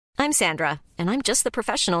I'm Sandra, and I'm just the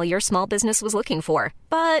professional your small business was looking for.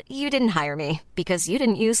 But you didn't hire me because you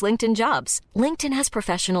didn't use LinkedIn Jobs. LinkedIn has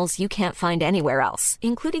professionals you can't find anywhere else,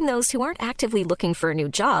 including those who aren't actively looking for a new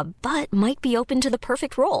job, but might be open to the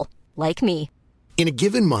perfect role, like me. In a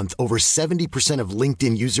given month, over 70% of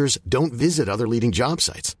LinkedIn users don't visit other leading job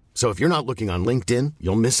sites. So if you're not looking on LinkedIn,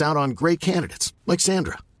 you'll miss out on great candidates like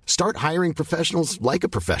Sandra. Start hiring professionals like a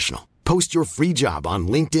professional. Post your free job on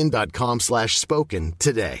linkedin.com/spoken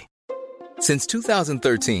today. Since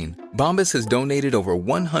 2013, Bombas has donated over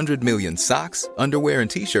 100 million socks, underwear, and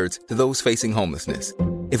T-shirts to those facing homelessness.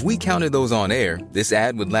 If we counted those on air, this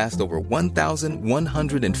ad would last over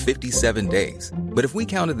 1,157 days. But if we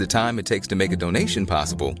counted the time it takes to make a donation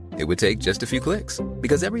possible, it would take just a few clicks.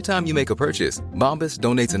 Because every time you make a purchase, Bombas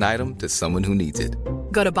donates an item to someone who needs it.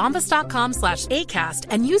 Go to bombas.com/ACAST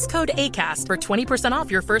and use code ACAST for 20% off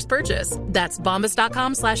your first purchase. That's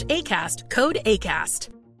bombas.com/ACAST, code ACAST.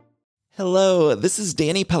 Hello, this is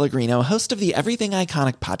Danny Pellegrino, host of the Everything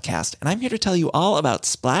Iconic podcast, and I'm here to tell you all about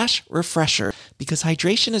Splash Refresher, because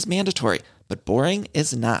hydration is mandatory, but boring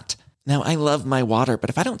is not. Now, I love my water, but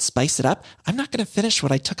if I don't spice it up, I'm not going to finish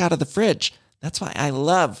what I took out of the fridge. That's why I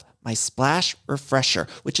love my Splash Refresher,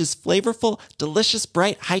 which is flavorful, delicious,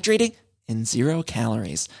 bright, hydrating, and 0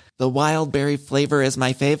 calories. The wild berry flavor is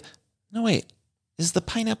my fave. No, wait, is the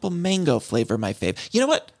pineapple mango flavor my fave? You know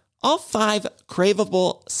what? All 5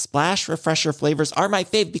 craveable Splash Refresher flavors are my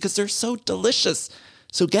fave because they're so delicious.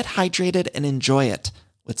 So get hydrated and enjoy it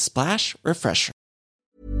with Splash Refresher.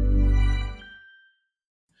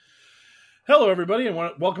 Hello, everybody, and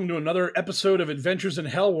welcome to another episode of Adventures in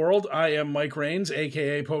Hell World. I am Mike Rains,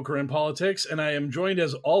 a.k.a. Poker and Politics, and I am joined,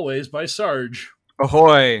 as always, by Sarge.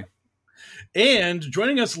 Ahoy! And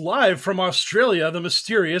joining us live from Australia, the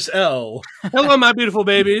mysterious Elle. Hello, my beautiful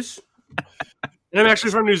babies. And I'm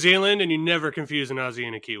actually from New Zealand, and you never confuse an Aussie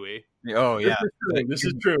and a Kiwi. Oh, yeah. This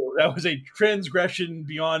is true. That was a transgression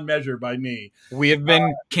beyond measure by me. We have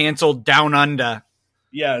been canceled down under.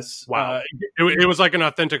 Yes. Wow. It was like an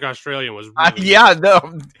authentic Australian was. Really yeah,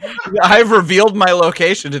 no, I've revealed my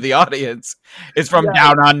location to the audience. It's from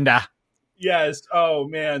down under. Yes. Oh,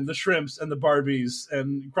 man. The shrimps and the Barbies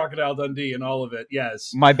and Crocodile Dundee and all of it.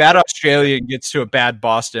 Yes. My bad Australian gets to a bad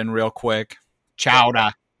Boston real quick.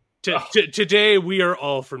 Chowder. Today, we are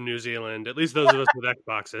all from New Zealand, at least those of us with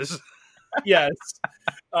Xboxes. Yes.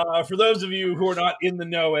 For those of you who are not in the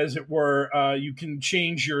know, as it were, you can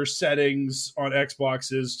change your settings on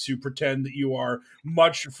Xboxes to pretend that you are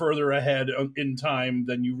much further ahead in time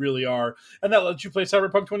than you really are. And that lets you play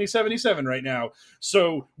Cyberpunk 2077 right now.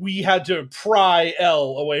 So we had to pry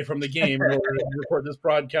Elle away from the game in order to record this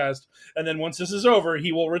broadcast. And then once this is over,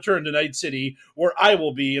 he will return to Night City, where I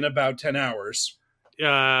will be in about 10 hours.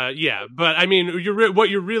 Yeah, but I mean, what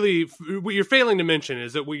you're failing to mention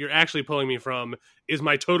is that what you're actually pulling me from is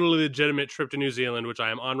my totally legitimate trip to New Zealand, which I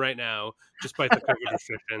am on right now, despite the COVID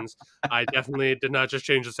restrictions. I definitely did not just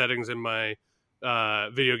change the settings in my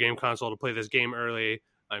video game console to play this game early.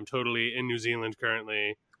 I'm totally in New Zealand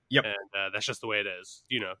currently. Yep, and that's just the way it is.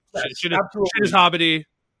 You know, shit is hobbity.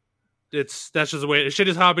 That's just the way. Shit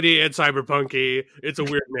is hobbity and cyberpunky. It's a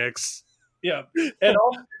weird mix. Yeah,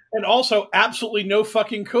 and also absolutely no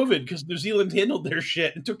fucking COVID because New Zealand handled their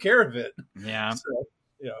shit and took care of it. Yeah.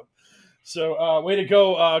 So way to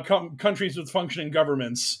go, countries with functioning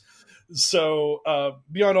governments. So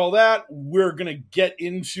beyond all that, we're going to get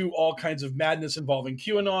into all kinds of madness involving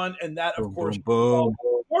QAnon, and that, of course,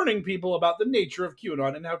 warning people about the nature of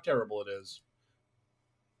QAnon and how terrible it is.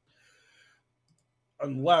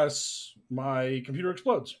 Unless my computer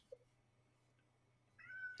explodes.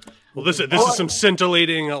 Well, this is some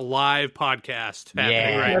scintillating live podcast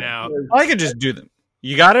happening right now. I can just do them.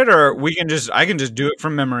 You got it, or I can just do it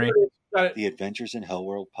from memory. The Adventures in Hell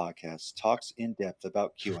World podcast talks in depth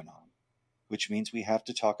about QAnon, which means we have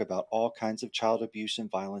to talk about all kinds of child abuse and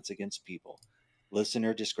violence against people.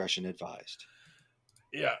 Listener discretion advised.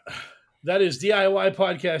 Yeah, that is DIY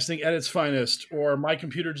podcasting at its finest, or my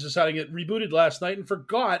computer deciding it rebooted last night and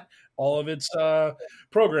forgot all of its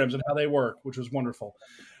programs and how they work, which was wonderful.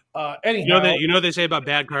 Anyhow, you know they say about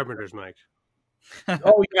bad carpenters, Mike.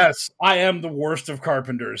 Oh yes, I am the worst of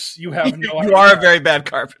carpenters. You have no idea. You are a very bad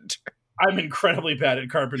carpenter. I'm incredibly bad at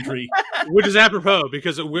carpentry, which is apropos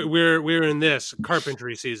because we're in this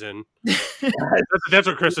carpentry season. That's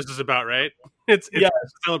what Christmas is about, right? It's a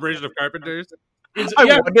celebration of carpenters. I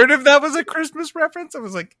wondered if that was a Christmas reference. I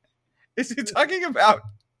was like, is he talking about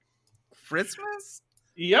Christmas?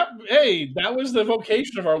 Yep. Hey, that was the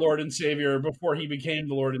vocation of our Lord and Savior before he became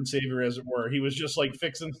the Lord and Savior, as it were. He was just like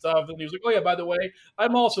fixing stuff, and he was like, "Oh yeah, by the way,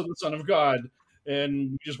 I'm also the Son of God."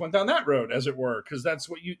 And we just went down that road, as it were, because that's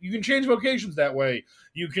what you can change vocations that way.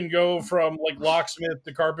 You can go from like locksmith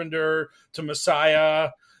to carpenter to messiah.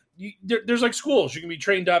 There's like schools. You can be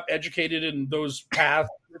trained up, educated in those paths.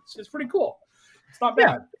 It's pretty cool. It's not bad.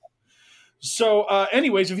 Yeah. So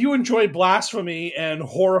anyways, if you enjoy blasphemy and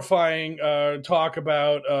horrifying talk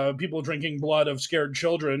about people drinking blood of scared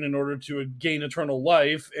children in order to gain eternal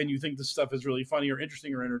life, and you think this stuff is really funny or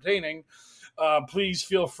interesting or entertaining, please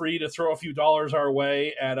feel free to throw a few dollars our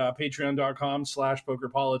way at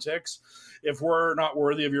patreon.com/pokerpolitics. If we're not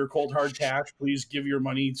worthy of your cold hard cash, please give your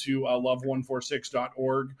money to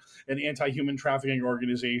love146.org, an anti-human trafficking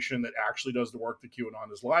organization that actually does the work that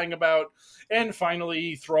QAnon is lying about. And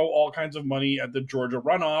finally, throw all kinds of money at the Georgia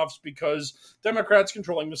runoffs, because Democrats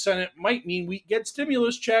controlling the Senate might mean we get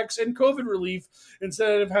stimulus checks and COVID relief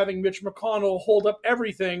instead of having Mitch McConnell hold up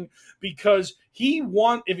everything, because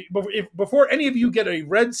if before any of you get a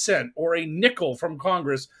red cent or a nickel from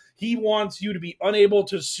Congress, he wants you to be unable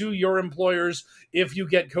to sue your employers if you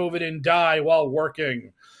get COVID and die while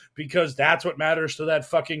working, because that's what matters to that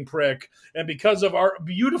fucking prick. And because of our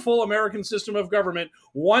beautiful American system of government,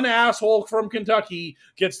 one asshole from Kentucky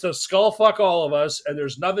gets to skull fuck all of us, and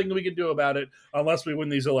there's nothing we can do about it unless we win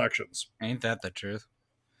these elections. Ain't that the truth?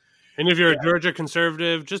 And if you're a Georgia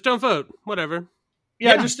conservative, just don't vote. Whatever.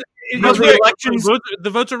 Yeah. Just the elections.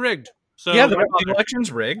 The votes are rigged. So yeah, the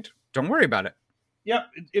election's rigged. Don't worry about it.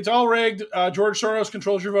 Yep, it's all rigged. George Soros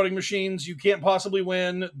controls your voting machines. You can't possibly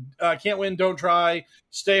win. Can't win, don't try.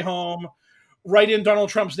 Stay home. Write in Donald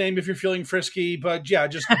Trump's name if you're feeling frisky. But yeah,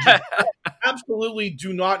 just absolutely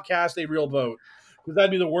do not cast a real vote, because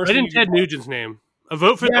that'd be the worst. Write in Ted Nugent's name. A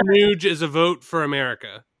vote for the Nuge is a vote for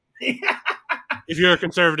America. If you're a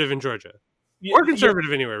conservative in Georgia. Or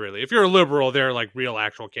conservative anywhere, really. If you're a liberal, there are like real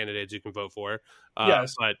actual candidates you can vote for.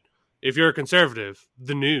 Yes. But if you're a conservative,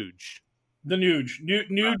 the Nuge. The Nuge.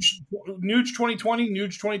 Nuge 2020,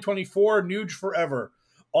 Nuge 2024, Nuge forever.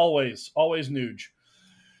 Always Nuge.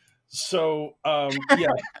 So,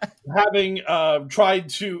 having tried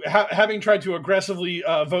to aggressively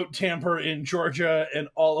vote tamper in Georgia and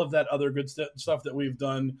all of that other good stuff that we've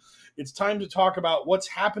done, it's time to talk about what's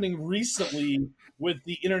happening recently with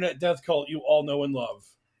the internet death cult you all know and love.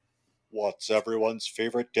 What's everyone's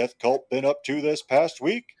favorite death cult been up to this past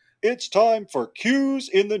week? It's time for Q's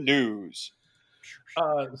in the News.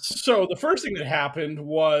 So the first thing that happened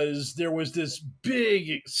was there was this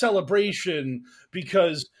big celebration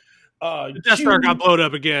because the Death Star got blown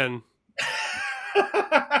up again.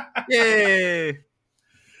 Yay!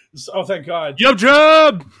 Oh, thank God. Yup,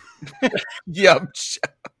 job! Yup,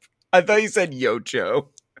 job. I thought you said Yo-Cho.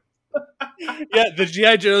 Yeah, the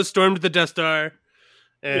G.I. Joe stormed the Death Star,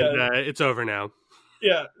 and it's over now.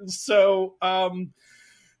 Yeah, so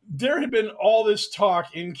there had been all this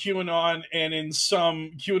talk in QAnon and in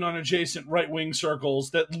some QAnon-adjacent right-wing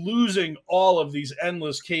circles that losing all of these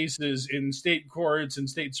endless cases in state courts and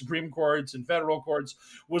state Supreme Courts and federal courts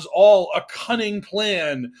was all a cunning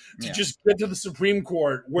plan to just get to the Supreme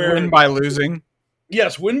Court. Win by losing.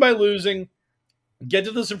 Yes, win by losing, get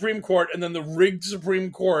to the Supreme Court, and then the rigged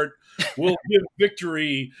Supreme Court will give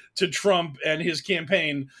victory to Trump and his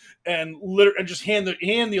campaign, and just hand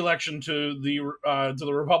the election to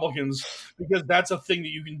the Republicans, because that's a thing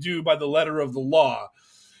that you can do by the letter of the law.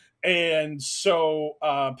 And so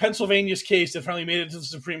Pennsylvania's case that finally made it to the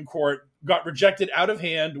Supreme Court got rejected out of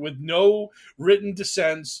hand with no written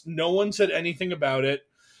dissents. No one said anything about it.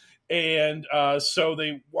 And so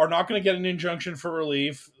they are not going to get an injunction for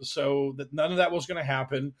relief, so that none of that was going to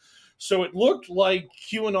happen. So it looked like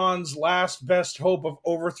QAnon's last best hope of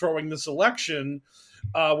overthrowing this election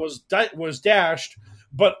was dashed.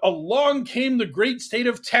 But along came the great state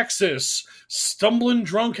of Texas, stumbling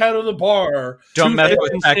drunk out of the bar. Don't mess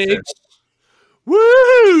with Texas.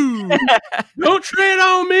 Woo! Don't tread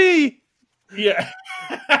on me. Yeah.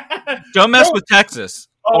 Don't mess with Texas.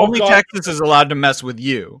 Only God. Texas is allowed to mess with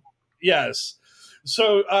you. Yes.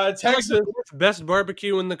 So Texas, like the best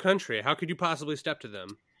barbecue in the country. How could you possibly step to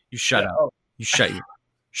them? You shut up. You shut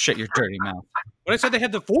your dirty mouth. But I said they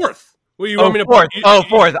had the fourth. Well, you want me to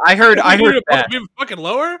fourth. I heard that. Even fucking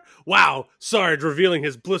lower? Wow. Sarge revealing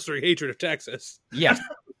his blistering hatred of Texas. Yes.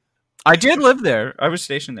 I did live there. I was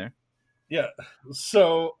stationed there. Yeah.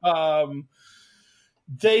 So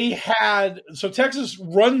Texas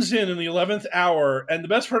runs in the 11th hour, and the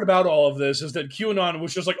best part about all of this is that QAnon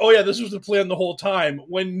was just like, oh yeah, this was the plan the whole time,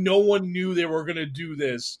 when no one knew they were going to do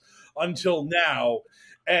this until now.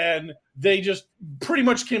 And they just pretty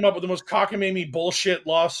much came up with the most cockamamie bullshit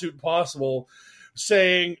lawsuit possible,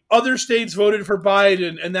 saying other states voted for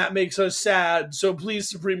Biden and that makes us sad, so please,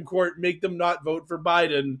 Supreme Court, make them not vote for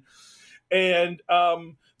Biden. And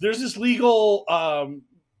there's this legal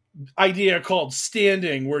idea called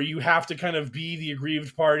standing, where you have to kind of be the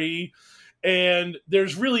aggrieved party. And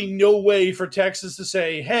there's really no way for Texas to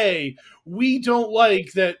say, hey, we don't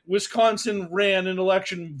like that Wisconsin ran an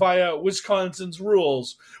election via Wisconsin's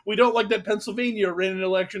rules. We don't like that Pennsylvania ran an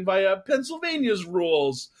election via Pennsylvania's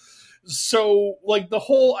rules. So, like, the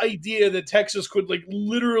whole idea that Texas could, like,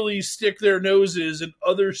 literally stick their noses in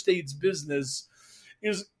other states' business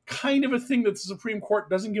is kind of a thing that the Supreme Court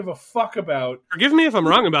doesn't give a fuck about. Forgive me if I'm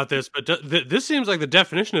wrong about this, but this seems like the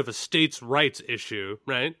definition of a states' rights issue,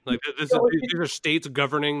 right? Like, these are states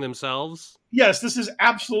governing themselves. Yes, this is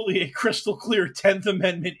absolutely a crystal clear 10th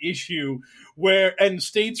Amendment issue and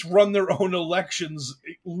states run their own elections.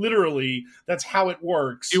 Literally, that's how it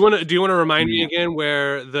works. Do you want to remind me again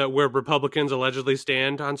where Republicans allegedly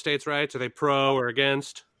stand on states' rights? Are they pro or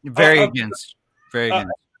against? Very against.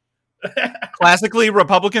 Classically,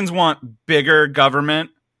 Republicans want bigger government.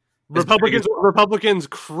 Republicans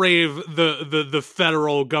crave the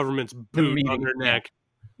federal government's boot on their neck.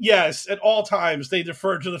 Yes, at all times they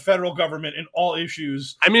defer to the federal government in all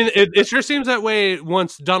issues. I mean, it sure seems that way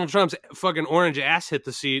once Donald Trump's fucking orange ass hit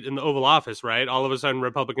the seat in the Oval Office, right? All of a sudden,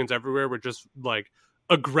 Republicans everywhere were just like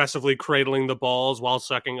aggressively cradling the balls while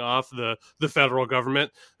sucking off the federal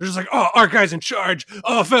government. They're just like, oh, our guy's in charge.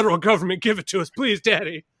 Oh, federal government, give it to us, please,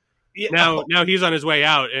 daddy. Yeah. Now he's on his way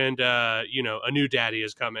out, and a new daddy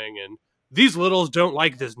is coming, and these littles don't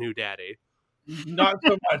like this new daddy. Not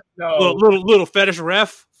so much. No, little fetish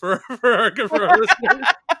ref for our listeners.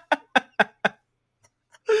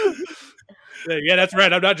 Yeah, that's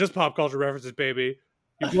right. I'm not just pop culture references, baby.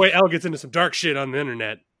 Your boy L gets into some dark shit on the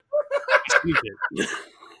internet.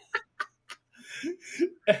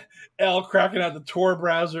 L cracking out the Tor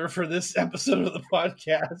browser for this episode of the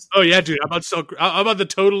podcast. Oh yeah, dude, I'm on the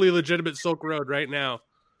totally legitimate Silk Road right now.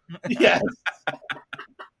 Yes.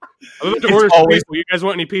 I'm about to order some people. You guys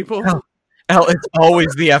want any people? L, it's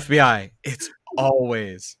always the FBI. It's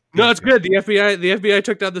always. No, it's good. The FBI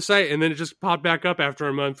took down the site, and then it just popped back up after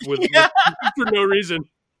a month with for no reason.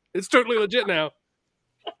 It's totally legit now.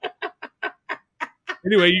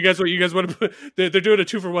 Anyway, you guys want to put? They're doing a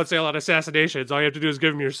 2-for-1 sale on assassinations. All you have to do is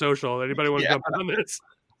give them your social. Anybody want to jump on this?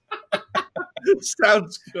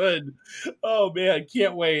 Sounds good. Oh man,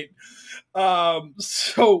 can't wait.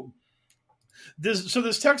 So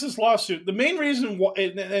this Texas lawsuit, the main reason why,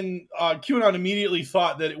 and QAnon immediately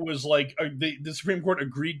thought that it was like the Supreme Court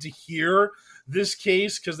agreed to hear this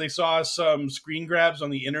case because they saw some screen grabs on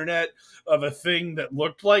the internet of a thing that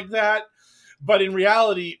looked like that. But in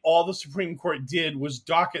reality, all the Supreme Court did was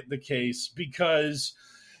docket the case because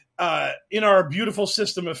in our beautiful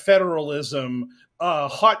system of federalism,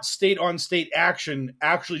 hot state-on-state action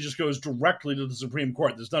actually just goes directly to the Supreme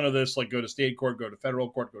Court. There's none of this, like, go to state court, go to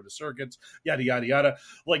federal court, go to circuits, yada, yada, yada.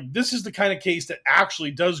 Like, this is the kind of case that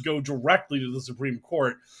actually does go directly to the Supreme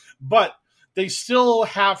Court. But they still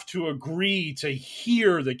have to agree to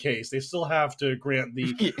hear the case. They still have to grant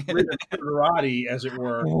the certiorari, as it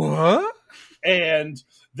were. What? And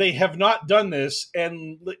they have not done this.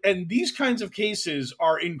 And these kinds of cases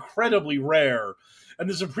are incredibly rare. And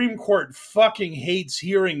the Supreme Court fucking hates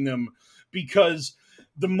hearing them because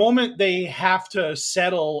the moment they have to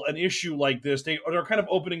settle an issue like this, they're kind of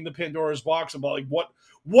opening the Pandora's box about like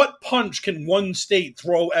what punch can one state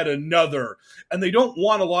throw at another? And they don't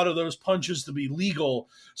want a lot of those punches to be legal.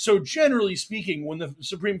 So generally speaking, when the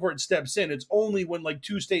Supreme Court steps in, it's only when like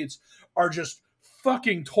two states are just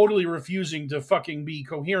fucking totally refusing to fucking be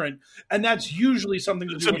coherent. And that's usually something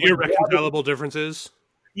to do some with irreconcilable differences.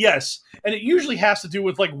 Yes. And it usually has to do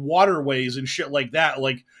with like waterways and shit like that.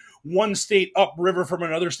 Like one state upriver from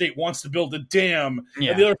another state wants to build a dam.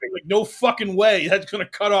 Yeah. And the other thing, like, no fucking way. That's going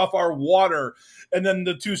to cut off our water. And then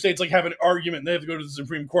the two states like have an argument and they have to go to the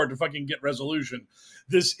Supreme Court to fucking get resolution.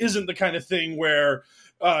 This isn't the kind of thing where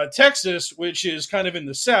Texas, which is kind of in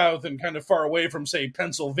the South and kind of far away from, say,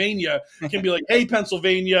 Pennsylvania, can be like, hey,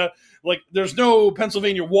 Pennsylvania, like, there's no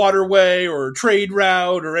Pennsylvania waterway or trade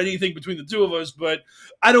route or anything between the two of us, but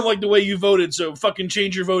I don't like the way you voted, so fucking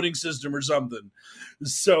change your voting system or something.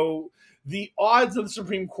 So the odds that the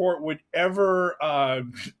Supreme Court would ever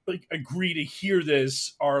like agree to hear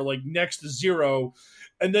this are like next to zero.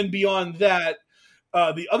 And then beyond that,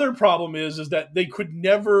 the other problem is that they could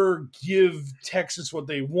never give Texas what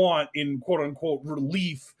they want in quote unquote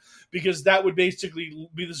relief, because that would basically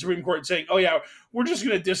be the Supreme Court saying, oh yeah, we're just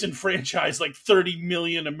going to disenfranchise like 30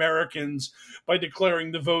 million Americans by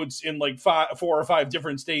declaring the votes in like 4 or 5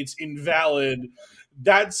 different states invalid.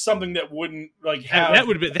 That's something that wouldn't like have. That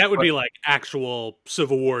would be like actual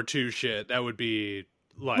Civil War II shit. That would be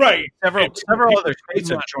Like, right. Several other states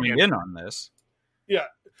have not joined in on this. Yeah.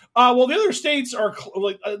 Well, the other states are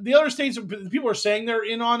the other states. People are saying they're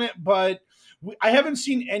in on it, but I haven't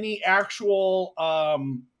seen any actual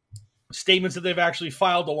statements that they've actually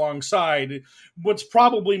filed alongside. What's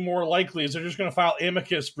probably more likely is they're just going to file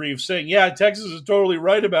amicus briefs saying, "Yeah, Texas is totally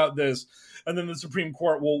right about this," and then the Supreme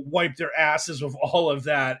Court will wipe their asses of all of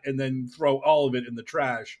that and then throw all of it in the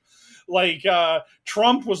trash. Like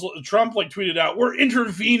Trump tweeted out, "We're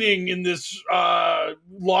intervening in this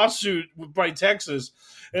lawsuit by Texas,"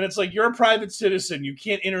 and it's like, you're a private citizen, you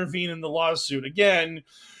can't intervene in the lawsuit. Again,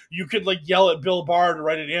 you could like yell at Bill Barr to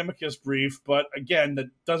write an amicus brief, but again, that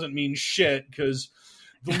doesn't mean shit because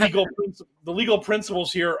the legal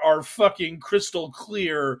principles here are fucking crystal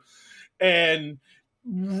clear, and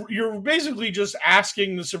you're basically just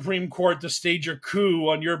asking the Supreme Court to stage a coup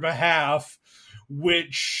on your behalf,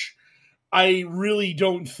 which I really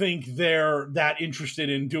don't think they're that interested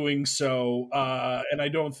in doing so, and I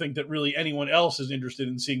don't think that really anyone else is interested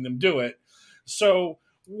in seeing them do it. So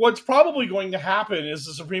what's probably going to happen is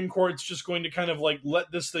the Supreme Court's just going to kind of like let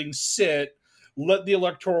this thing sit, let the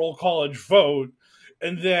Electoral College vote,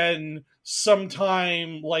 and then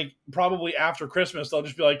sometime like probably after Christmas, they'll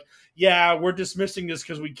just be like, yeah, we're dismissing this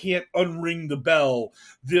because we can't unring the bell.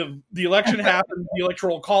 The election happened, the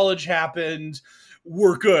Electoral College happened,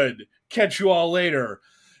 we're good. Catch you all later.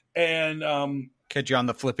 And catch you on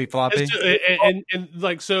the flippy floppy. And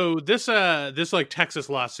like, so this like Texas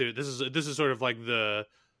lawsuit, this is sort of like the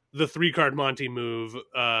 3-card Monty move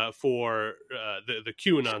for the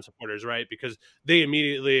QAnon supporters, right? Because they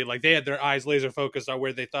immediately, like, they had their eyes laser focused on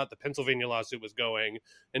where they thought the Pennsylvania lawsuit was going,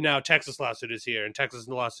 and now Texas lawsuit is here, and Texas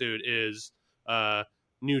lawsuit is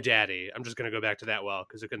new daddy. I'm just going to go back to that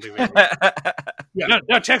because I couldn't think of it. Yeah.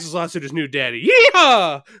 Now Texas lawsuit is new daddy.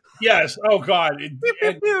 Yeehaw! Yes. Oh God.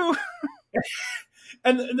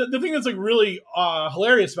 And the thing that's like really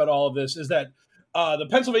hilarious about all of this is that the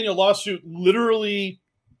Pennsylvania lawsuit literally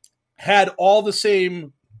had all the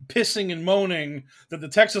same pissing and moaning that the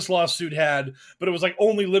Texas lawsuit had, but it was like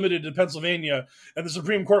only limited to Pennsylvania. And the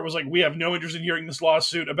Supreme Court was like, we have no interest in hearing this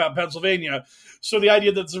lawsuit about Pennsylvania. So the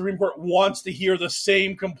idea that the Supreme Court wants to hear the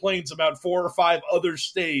same complaints about 4 or 5 other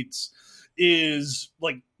states is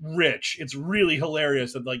like rich. It's really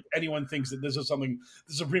hilarious that like anyone thinks that this is something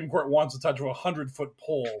the Supreme Court wants to touch a 100-foot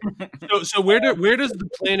pole. So where does the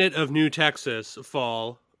planet of New Texas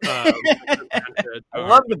fall? I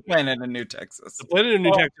love the planet of New Texas. The planet of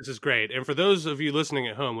New Texas is great. And for those of you listening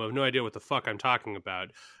at home who have no idea what the fuck I'm talking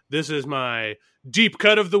about, this is my deep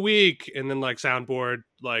cut of the week, and then like soundboard,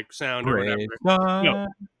 like sound or whatever. No,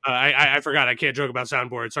 I forgot. I can't joke about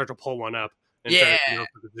soundboard. Start to pull one up. And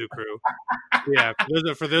for the Zoo Crew. Yeah,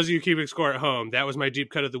 for those of you keeping score at home, that was my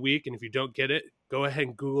deep cut of the week. And if you don't get it, go ahead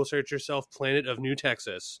and Google search yourself "Planet of New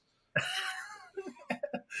Texas."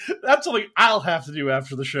 That's something I'll have to do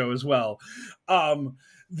after the show as well.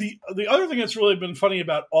 The other thing that's really been funny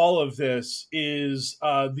about all of this is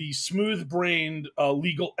the smooth-brained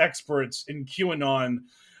legal experts in QAnon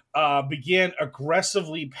began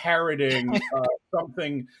aggressively parroting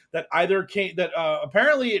something that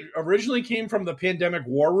apparently it originally came from the Pandemic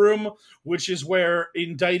War Room, which is where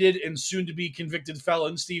indicted and soon-to-be convicted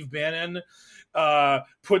felon Steve Bannon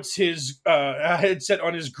puts his headset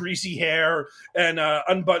on his greasy hair and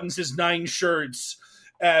unbuttons his 9 shirts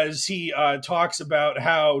as he talks about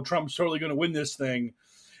how Trump's totally going to win this thing.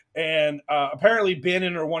 And apparently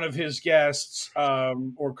Bannon or one of his guests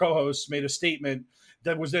or co-hosts made a statement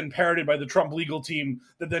that was then parroted by the Trump legal team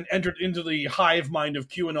that then entered into the hive mind of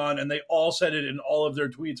QAnon, and they all said it in all of their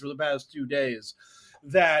tweets for the past 2 days,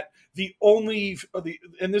 that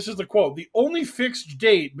and this is the quote, the only fixed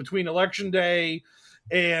date between Election Day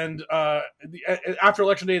and after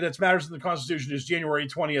Election Day that matters in the Constitution is January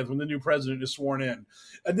 20th when the new president is sworn in.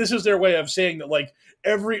 And this is their way of saying that like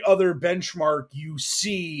every other benchmark you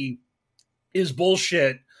see is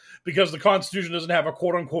bullshit, because the Constitution doesn't have a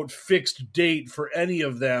quote-unquote fixed date for any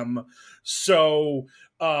of them. So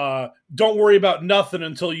don't worry about nothing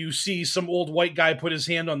until you see some old white guy put his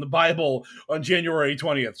hand on the Bible on January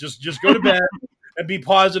 20th. Just go to bed and be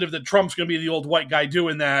positive that Trump's going to be the old white guy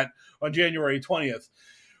doing that on January 20th.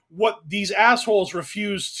 What these assholes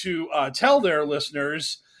refuse to tell their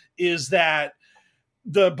listeners is that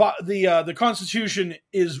the Constitution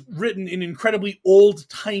is written in incredibly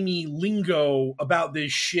old-timey lingo about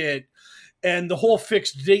this shit, and the whole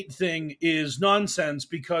fixed date thing is nonsense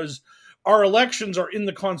because our elections are in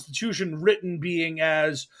the Constitution written being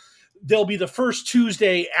as they'll be the first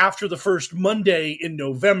Tuesday after the first Monday in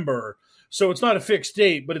November. So it's not a fixed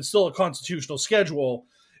date, but it's still a constitutional schedule.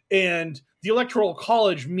 And the Electoral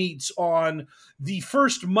College meets on the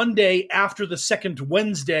first Monday after the second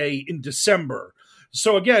Wednesday in December.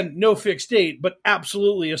 So again, no fixed date, but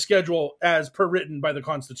absolutely a schedule as per written by the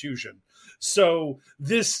Constitution. So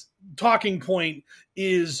this talking point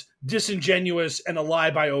is disingenuous and a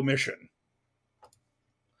lie by omission.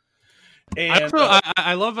 And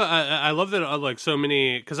I love that like so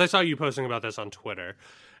many, because I saw you posting about this on Twitter,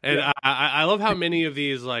 and yeah. I love how many of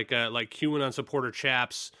these like QAnon supporter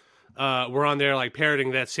chaps were on there like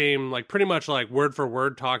parroting that same like pretty much like word for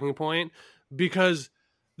word talking point, because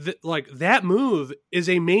like that move is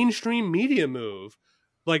a mainstream media move.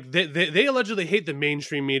 Like they allegedly hate the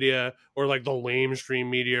mainstream media or like the lamestream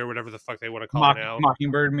media or whatever the fuck they want to call it now.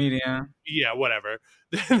 Mockingbird media. Yeah, whatever.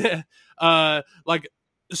 Like,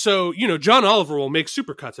 so, you know, John Oliver will make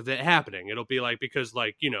supercuts of that happening. It'll be like, because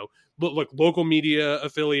like, you know, look, local media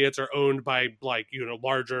affiliates are owned by like, you know,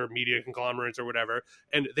 larger media conglomerates or whatever.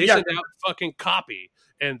 And they send out fucking copy,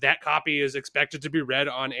 and that copy is expected to be read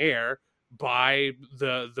on air by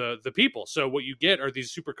the people. So what you get are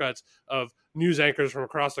these supercuts of news anchors from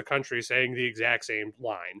across the country saying the exact same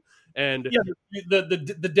line. And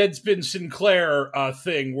the Deadspin Sinclair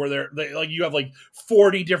thing where they like you have like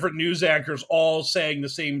 40 different news anchors all saying the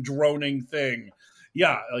same droning thing.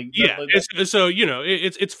 Yeah, so you know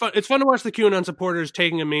it's fun. It's fun to watch the QAnon supporters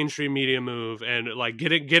taking a mainstream media move and like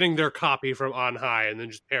getting their copy from on high and then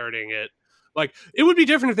just parroting it. Like, it would be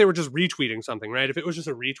different if they were just retweeting something, right? If it was just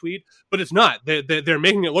a retweet, but it's not. They're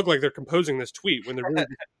making it look like they're composing this tweet when they're really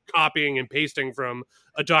copying and pasting from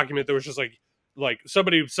a document that was just like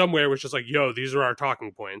somebody somewhere was just like, yo, these are our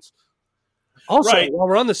talking points. Also, while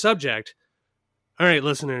we're on the subject, all right,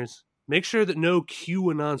 listeners, make sure that no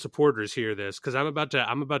QAnon supporters hear this, because I'm about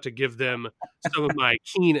to give them some of my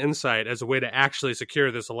keen insight as a way to actually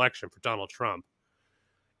secure this election for Donald Trump.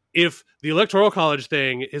 If the Electoral College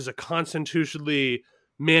thing is a constitutionally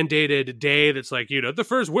mandated day that's like, you know, the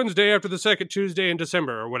first Wednesday after the second Tuesday in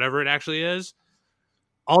December or whatever it actually is,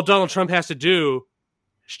 all Donald Trump has to do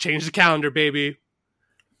is change the calendar, baby.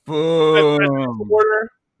 Boom.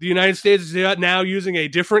 The United States is now using a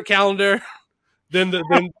different calendar than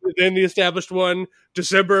the established one.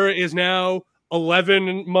 December is now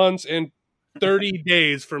 11 months and 30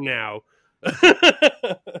 days from now.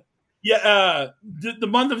 Yeah, the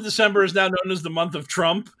month of December is now known as the month of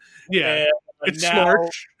Trump. Yeah, it's smart.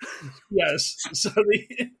 Yes, so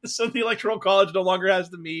the Electoral College no longer has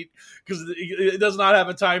to meet because it does not have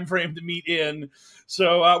a time frame to meet in.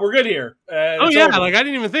 So we're good here. Like I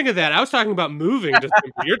didn't even think of that. I was talking about moving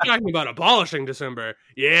December. You're talking about abolishing December.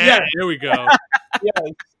 Yeah. There we go.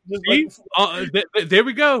 There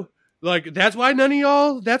we go. Like that's why none of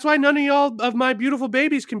y'all of my beautiful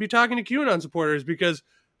babies can be talking to QAnon supporters, because.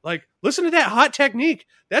 Like, listen to that hot technique.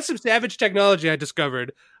 That's some savage technology I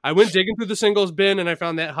discovered. I went digging through the singles bin and I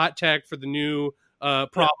found that hot tech for the new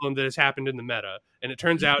problem that has happened in the meta. And it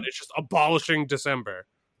turns out it's just abolishing December.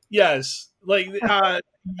 Yes. Like,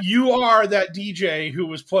 you are that DJ who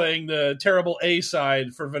was playing the terrible A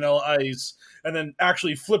side for Vanilla Ice and then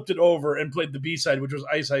actually flipped it over and played the B side, which was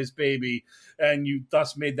Ice Ice Baby. And you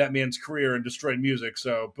thus made that man's career and destroyed music.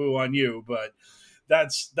 So boo on you. But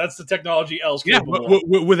that's the technology else. Yeah,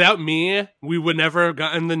 without me, we would never have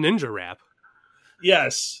gotten the ninja rap.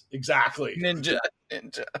 Yes, exactly. Ninja.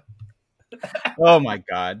 Oh my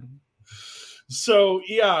god. So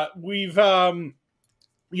yeah, we've had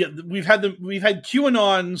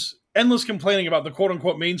QAnon's endless complaining about the quote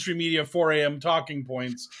unquote mainstream media 4 a.m. talking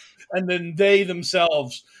points, and then they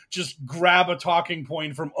themselves just grab a talking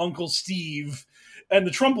point from Uncle Steve. And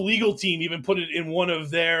the Trump legal team even put it in one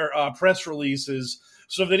of their press releases.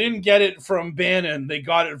 So if they didn't get it from Bannon, they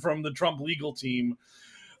got it from the Trump legal team,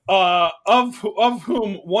 of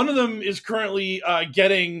whom one of them is currently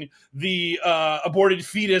getting the aborted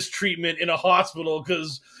fetus treatment in a hospital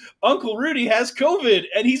because Uncle Rudy has COVID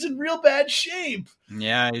and he's in real bad shape.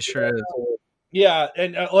 Yeah, he sure is. Yeah,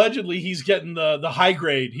 and allegedly he's getting the high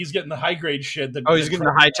grade. He's getting the high grade shit. He's getting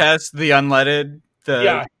the high test, the unleaded.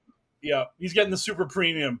 Yeah, he's getting the super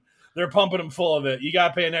premium. They're pumping him full of it. You got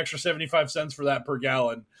to pay an extra 75 cents for that per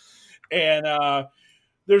gallon. And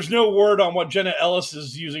there's no word on what Jenna Ellis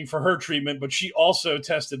is using for her treatment, but she also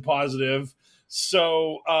tested positive.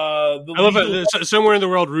 So I love it. Somewhere in the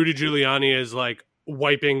world, Rudy Giuliani is like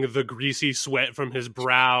wiping the greasy sweat from his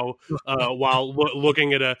brow while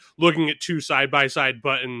looking at two side-by-side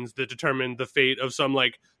buttons that determine the fate of some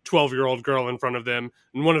like 12-year-old girl in front of them,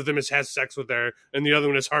 and one of them has sex with her, and the other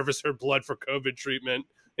one has harvested her blood for COVID treatment,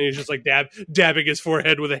 and he's just like dabbing his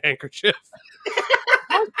forehead with a handkerchief.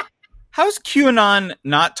 How's QAnon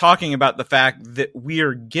not talking about the fact that we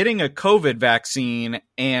are getting a COVID vaccine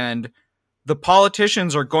and the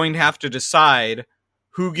politicians are going to have to decide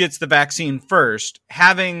who gets the vaccine first,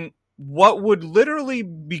 having what would literally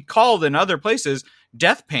be called in other places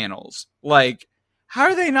death panels. Like, how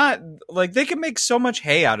are they not, like, they can make so much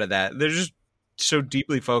hay out of that. They're just so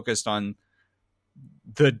deeply focused on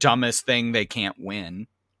the dumbest thing they can't win.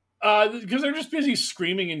 Because they're just busy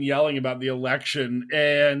screaming and yelling about the election,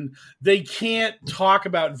 and they can't talk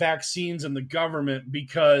about vaccines in the government,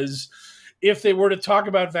 because if they were to talk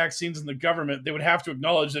about vaccines in the government, they would have to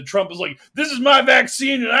acknowledge that Trump is like, this is my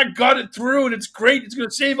vaccine and I got it through and it's great. It's going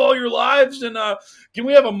to save all your lives. And can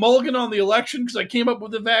we have a mulligan on the election because I came up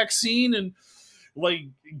with the vaccine? And like,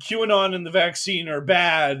 QAnon and the vaccine are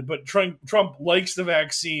bad, but Trump likes the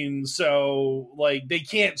vaccine. So like, they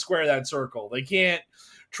can't square that circle. They can't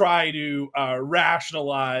try to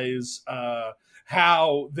rationalize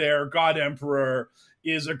how their God Emperor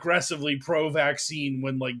is aggressively pro-vaccine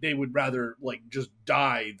when like they would rather like just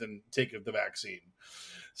die than take the vaccine.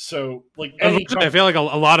 So like I feel like a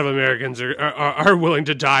lot of Americans are willing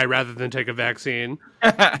to die rather than take a vaccine.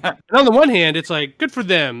 And on the one hand, it's like, good for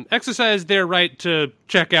them, exercise their right to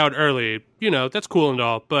check out early. You know, that's cool and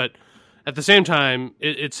all, but at the same time,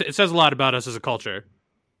 it says a lot about us as a culture.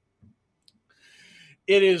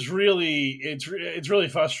 It is really, it's really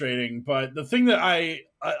frustrating. But the thing that I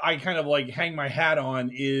kind of like hang my hat on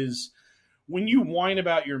is when you whine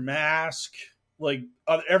about your mask, like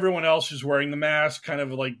everyone else who's wearing the mask kind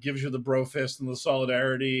of like gives you the bro fist and the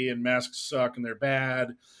solidarity, and masks suck and they're bad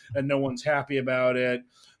and no one's happy about it.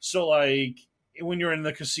 So like when you're in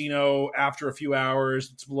the casino after a few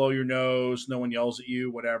hours, it's below your nose, no one yells at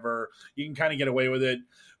you, whatever, you can kind of get away with it.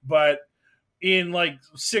 But in like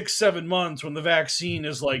 6-7 months, when the vaccine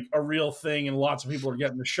is like a real thing and lots of people are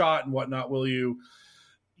getting the shot and whatnot,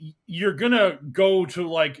 you're going to go to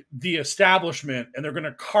like the establishment and they're going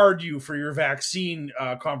to card you for your vaccine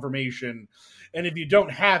confirmation. And if you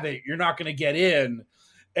don't have it, you're not going to get in.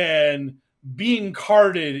 And being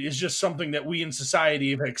carded is just something that we in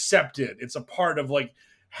society have accepted. It's a part of like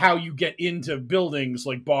how you get into buildings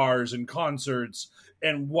like bars and concerts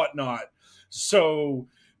and whatnot. So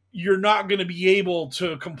you're not going to be able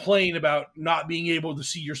to complain about not being able to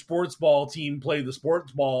see your sports ball team play the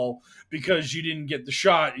sports ball because you didn't get the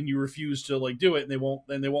shot and you refuse to like do it, and they won't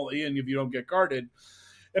let you in if you don't get carded.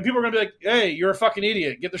 And people are going to be like, hey, you're a fucking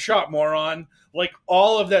idiot. Get the shot, moron. Like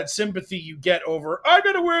all of that sympathy you get over, I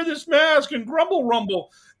got to wear this mask and grumble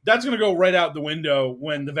rumble, that's going to go right out the window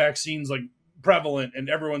when the vaccine's like prevalent and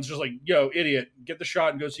everyone's just like, yo, idiot, get the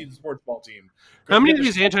shot and go see the sports ball team. How many of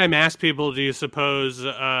these anti-mask people do you suppose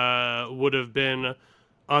would have been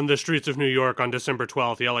on the streets of New York on December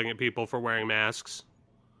 12th yelling at people for wearing masks?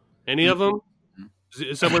 Any of them?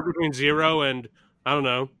 Somewhere between 0 and, I don't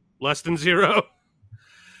know, less than 0?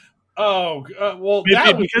 Oh, well,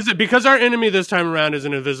 because our enemy this time around is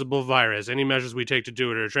an invisible virus. Any measures we take to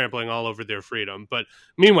do it are trampling all over their freedom. But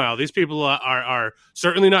meanwhile, these people are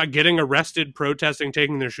certainly not getting arrested, protesting,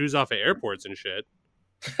 taking their shoes off at airports and shit.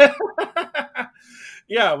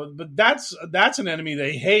 Yeah, but that's an enemy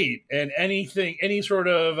they hate, and any sort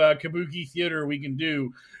of kabuki theater we can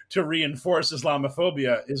do to reinforce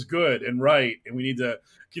Islamophobia is good and right, and we need to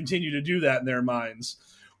continue to do that in their minds.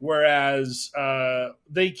 Whereas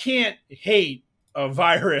they can't hate a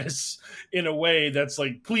virus in a way that's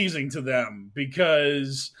like pleasing to them,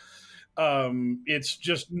 because it's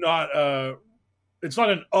just not it's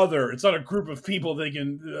not a group of people they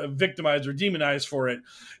can victimize or demonize for it.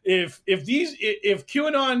 If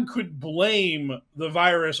QAnon could blame the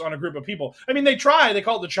virus on a group of people, I mean, they call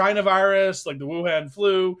it the China virus, like the Wuhan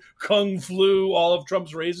flu, Kung flu, all of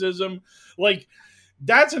Trump's racism. Like,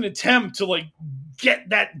 that's an attempt to like get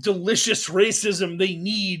that delicious racism they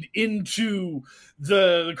need into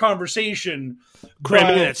the conversation.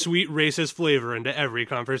 Cramming that sweet racist flavor into every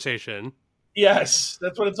conversation. Yes,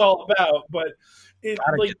 that's what it's all about. But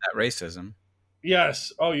gotta get that racism.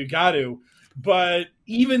 Yes. Oh, you got to. But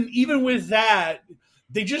even with that,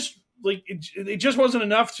 they just like it just wasn't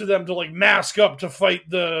enough to them to like mask up to fight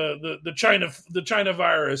the China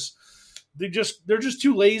virus. They're just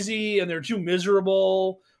too lazy and they're too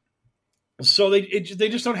miserable. So they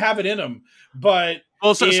just don't have it in them. But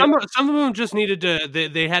also some of them just needed to.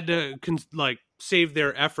 They had to like save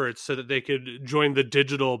their efforts so that they could join the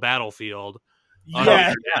digital battlefield.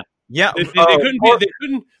 Yeah. Yeah,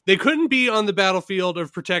 they couldn't be on the battlefield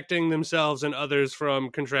of protecting themselves and others from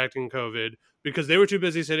contracting COVID because they were too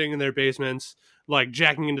busy sitting in their basements, like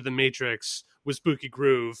jacking into the Matrix with Spooky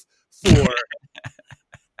Groove for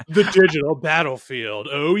the digital battlefield.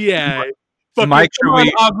 Oh yeah, Mike, come on,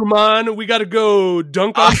 Agumon, we got to go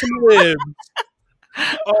dunk on some libs.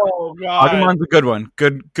 Oh god, Agumon's a good one.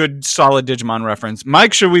 Good, solid Digimon reference.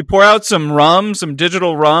 Mike, should we pour out some rum, some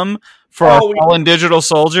digital rum for our fallen digital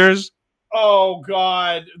soldiers? Oh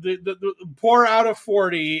god, the pour out a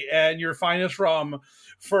 40 and your finest rum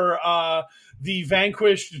for the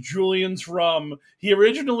vanquished Julian's rum. He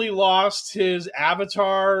originally lost his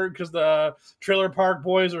avatar because the Trailer Park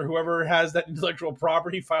Boys or whoever has that intellectual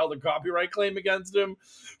property filed a copyright claim against him.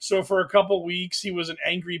 So for a couple weeks, he was an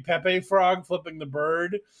angry Pepe frog flipping the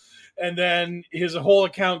bird. And then his whole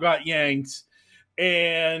account got yanked.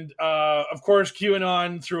 And of course,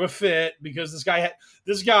 QAnon threw a fit because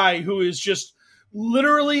this guy who is just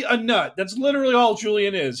literally a nut. That's literally all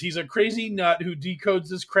Julian is. He's a crazy nut who decodes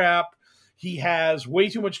this crap. He has way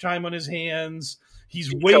too much time on his hands. He's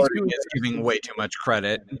giving way too much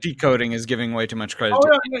credit. Decoding is giving way too much credit. Oh,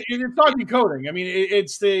 no, it's not decoding. I mean,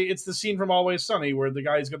 it's the scene from Always Sunny where the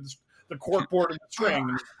guy's got the cork board and the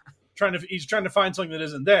string. He's trying to find something that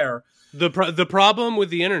isn't there. The problem with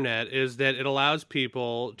the internet is that it allows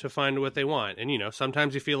people to find what they want, and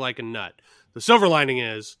sometimes you feel like a nut. The silver lining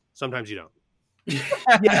is sometimes you don't.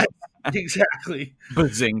 Yes, exactly.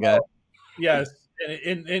 Bazinga. Yes.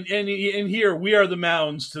 And here we are the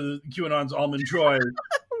mounds to QAnon's almond joy.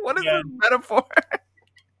 What is a metaphor?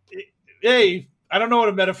 Hey, I don't know what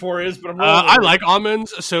a metaphor is, but I like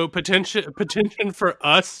almonds, so petition for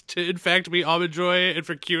us to in fact be almond joy and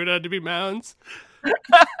for QAnon to be mounds.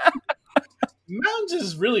 Mounds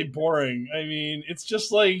is really boring. I mean, it's just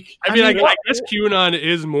like I guess QAnon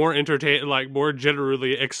is more more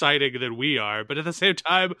generally exciting than we are, but at the same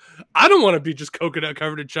time, I don't want to be just coconut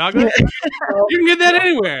covered in chocolate. You can get that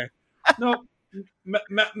anywhere. No,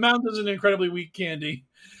 Mounds is an incredibly weak candy.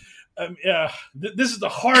 This is the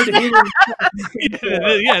hard hitting.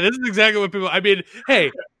 Yeah, this is exactly what people. I mean, hey,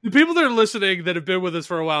 the people that are listening that have been with us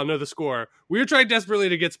for a while know the score. We are trying desperately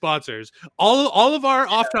to get sponsors. All of our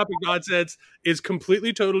off-topic nonsense is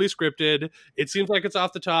completely, totally scripted. It seems like it's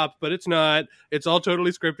off the top, but it's not. It's all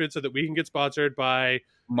totally scripted so that we can get sponsored by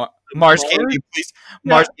Mars Candy. Please,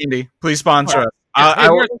 Mars Candy, please sponsor us.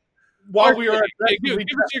 Give us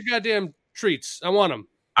your goddamn treats. I want them.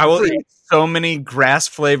 I will eat so many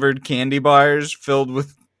grass-flavored candy bars filled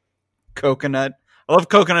with coconut. I love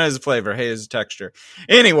coconut as a flavor. Hey, as a texture.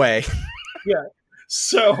 Anyway. Yeah.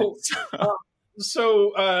 So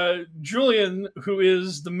Julian, who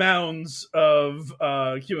is the mounds of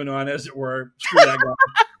QAnon, as it were, screw that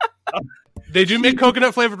guy. They do make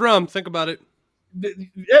coconut-flavored rum. Think about it.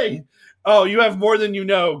 Hey. Oh, you have more than you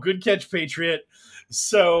know. Good catch, Patriot.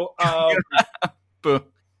 So...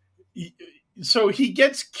 So he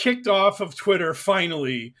gets kicked off of Twitter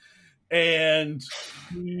finally, and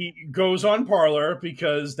he goes on Parler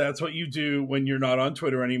because that's what you do when you're not on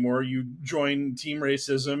Twitter anymore. You join Team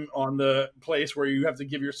Racism on the place where you have to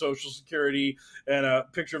give your social security and a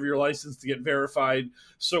picture of your license to get verified.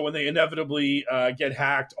 So when they inevitably get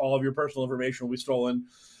hacked, all of your personal information will be stolen.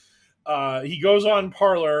 He goes on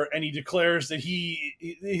Parler and he declares that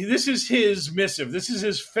this is his missive. This is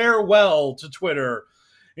his farewell to Twitter.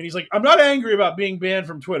 And he's like, I'm not angry about being banned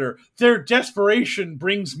from Twitter. Their desperation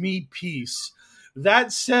brings me peace.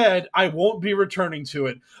 That said, I won't be returning to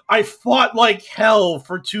it. I fought like hell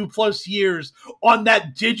for 2+ years on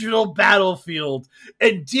that digital battlefield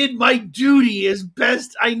and did my duty as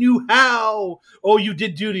best I knew how. Oh, you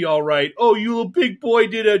did duty all right. Oh, you little big boy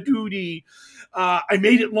did a duty. I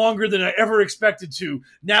made it longer than I ever expected to.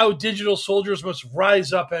 Now digital soldiers must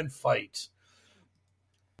rise up and fight.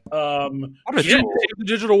 What a tool. The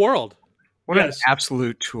digital world. What an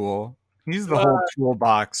absolute tool. He's the whole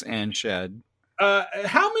toolbox and shed.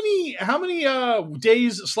 How many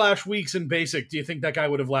days/weeks in basic do you think that guy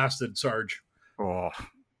would have lasted, Sarge? Oh,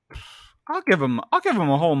 I'll give him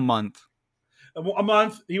a whole month. A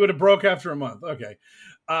month? He would have broke after a month. Okay.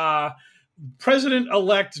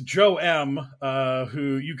 President-elect Joe M.,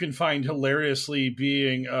 who you can find hilariously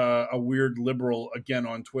being a weird liberal again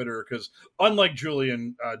on Twitter, because unlike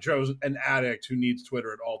Julian, Joe's an addict who needs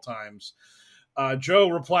Twitter at all times. Joe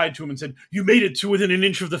replied to him and said, "You made it to within an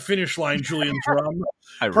inch of the finish line, Julian Drum.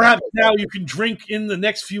 Perhaps now you can drink in the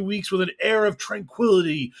next few weeks with an air of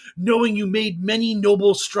tranquility, knowing you made many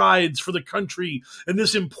noble strides for the country in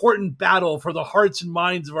this important battle for the hearts and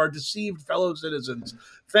minds of our deceived fellow citizens.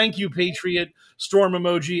 Thank you, Patriot." Storm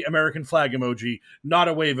emoji, American flag emoji, not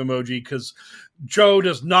a wave emoji, because Joe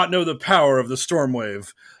does not know the power of the storm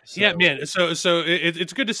wave. So. Yeah, man. So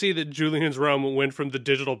it's good to see that Julian's Rum went from the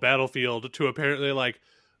digital battlefield to apparently like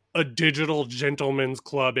a digital gentleman's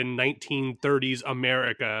club in 1930s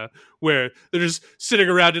America, where they're just sitting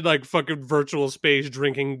around in like fucking virtual space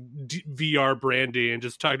drinking VR brandy and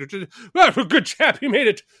just talking to, "Oh, good chap, he made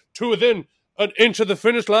it to within an inch of the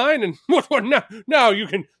finish line, and what now you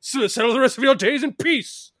can settle the rest of your days in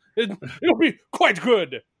peace. It'll be quite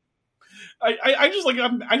good. I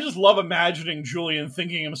just love imagining Julian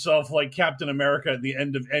thinking himself like Captain America at the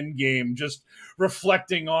end of Endgame, just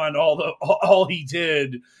reflecting on all he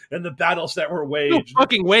did and the battles that were waged. No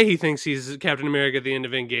fucking way he thinks he's Captain America at the end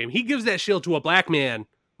of Endgame. He gives that shield to a black man,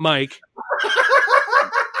 Mike.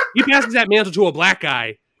 He passes that mantle to a black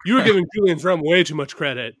guy. You were giving Julian Drum way too much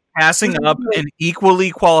credit. Passing up an equally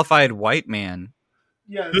qualified white man.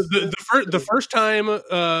 Yes. The first time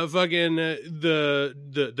fucking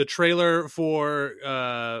the trailer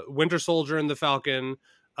for Winter Soldier and the Falcon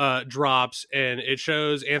drops, and it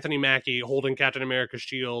shows Anthony Mackie holding Captain America's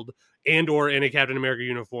shield and or in a Captain America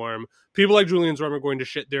uniform, people like Julian Drum are going to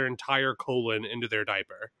shit their entire colon into their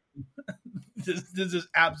diaper. This is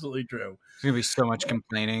absolutely true. There's going to be so much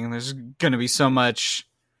complaining. There's going to be so much...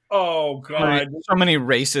 Oh, God. So many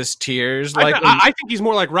racist tears. I think he's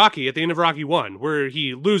more like Rocky at the end of Rocky 1, where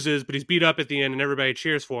he loses, but he's beat up at the end and everybody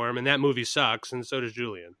cheers for him, and that movie sucks, and so does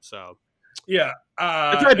Julian. So, yeah.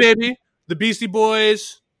 That's right, baby. The Beastie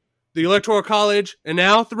Boys, the Electoral College, and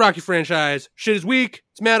now the Rocky franchise. Shit is weak.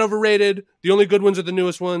 It's mad overrated. The only good ones are the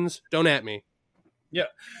newest ones. Don't at me. Yeah.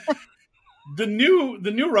 The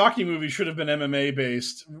new Rocky movie should have been MMA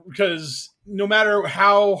based, because no matter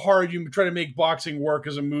how hard you try to make boxing work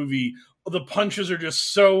as a movie, the punches are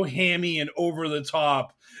just so hammy and over the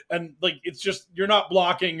top, and like it's just you're not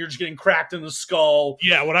blocking, you're just getting cracked in the skull.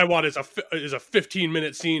 Yeah, what I want is a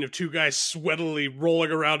 15-minute scene of two guys sweatily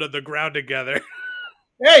rolling around on the ground together.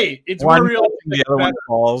 Hey, it's one more real. The other one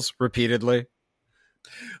falls repeatedly.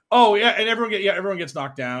 Oh yeah, and everyone gets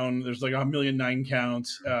knocked down. There's like 1,000,009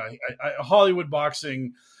 counts. Hollywood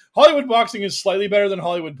boxing is slightly better than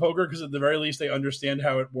Hollywood poker, because at the very least they understand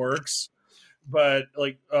how it works. But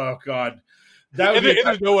like, oh god, that would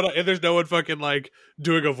there's no one fucking like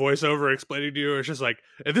doing a voiceover explaining to you. It's just like,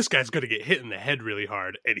 this guy's gonna get hit in the head really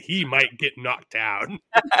hard, and he might get knocked down.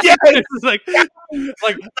 Yeah, it's like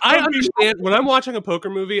I understand when I'm watching a poker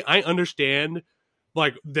movie. I understand.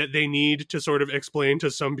 Like that they need to sort of explain to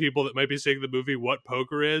some people that might be seeing the movie what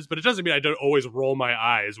poker is, but it doesn't mean I don't always roll my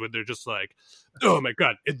eyes when they're just like, oh my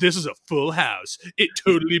god, this is a full house. It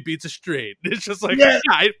totally beats a straight. It's just like, yeah,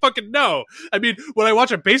 I fucking know. I mean, when I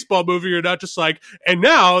watch a baseball movie, you're not just like, and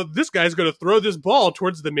now this guy's going to throw this ball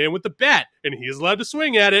towards the man with the bat, and he's allowed to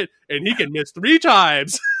swing at it, and he can miss 3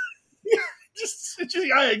 times.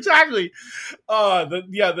 Yeah, exactly.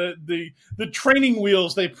 The training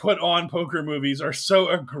wheels they put on poker movies are so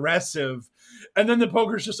aggressive, and then the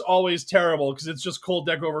poker's just always terrible because it's just cold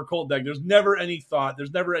deck over cold deck. There's never any thought.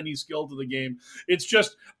 There's never any skill to the game. It's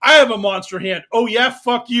just, I have a monster hand. Oh yeah,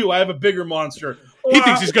 fuck you. I have a bigger monster. He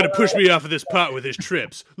thinks he's going to push me off of this pot with his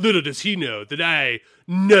trips. Little does he know that I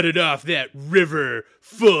nutted off that river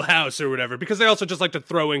full house or whatever, because they also just like to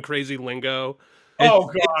throw in crazy lingo.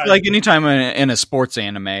 It's like anytime in a sports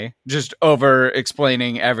anime, just over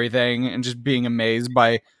explaining everything and just being amazed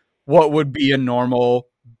by what would be a normal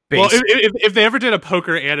base. Well, if they ever did a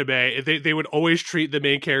poker anime, they would always treat the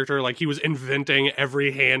main character like he was inventing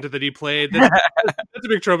every hand that he played. That's a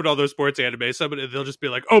big trope in all those sports anime. They'll just be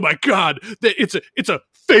like, "Oh my god, it's a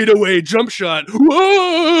fadeaway jump shot!"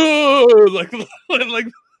 Whoa, like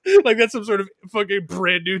that's some sort of fucking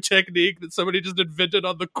brand new technique that somebody just invented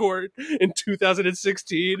on the court in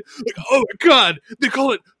 2016. Like, oh my god, they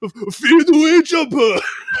call it fadeaway jumper.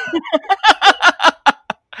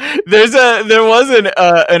 There was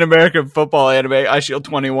an American football anime, iShield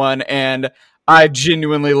 21, and I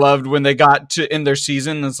genuinely loved when they got to in their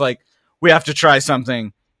season. It's like, we have to try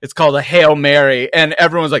something. It's called a Hail Mary, and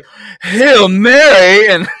everyone's like, Hail Mary,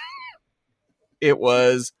 and it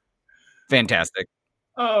was fantastic.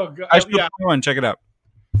 Oh god! iShield 21, check it out.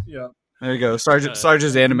 Yeah. There you go.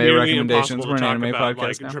 Sarge's anime recommendations. We're an anime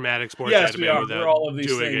podcast now. Dramatic sports yes, anime. we are. We're all of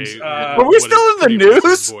these things. But we're still in the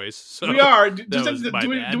news. Voice, so we are. Do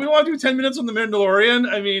we want to do 10 minutes on the Mandalorian?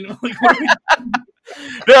 I mean,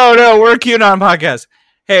 no, we're a QAnon podcast.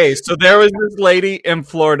 Hey, so there was this lady in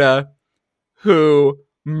Florida who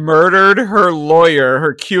murdered her lawyer,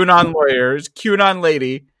 her QAnon lawyer, QAnon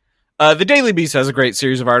lady. The Daily Beast has a great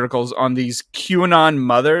series of articles on these QAnon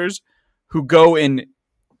mothers who go and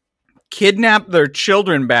kidnap their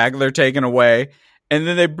children back. They're taken away. And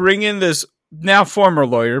then they bring in this now former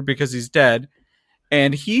lawyer because he's dead.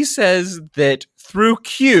 And he says that through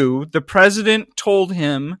Q, the president told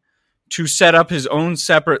him to set up his own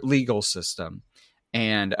separate legal system.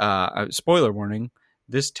 And spoiler warning,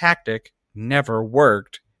 this tactic never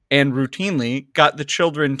worked and routinely got the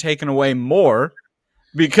children taken away more,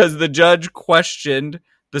 because the judge questioned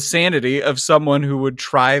the sanity of someone who would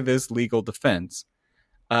try this legal defense.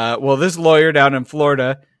 Well, this lawyer down in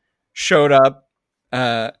Florida showed up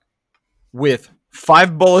with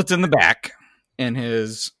 5 bullets in the back in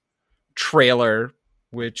his trailer,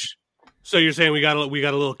 which... So you're saying we got a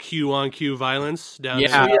little Q on Q violence down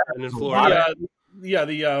in Florida?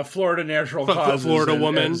 The Florida natural causes, Florida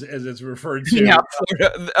woman, as it's referred to.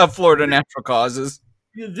 Yeah, Florida natural causes.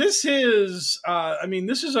 This is,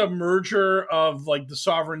 this is a merger of like the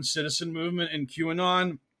sovereign citizen movement and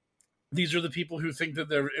QAnon. These are the people who think that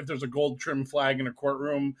if there's a gold trim flag in a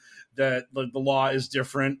courtroom, that the law is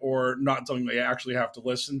different or not something they actually have to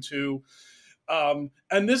listen to.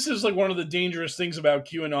 And this is like one of the dangerous things about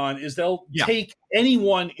QAnon is they'll take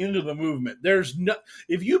anyone into the movement.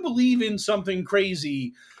 If you believe in something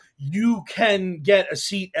crazy, you can get a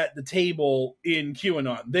seat at the table in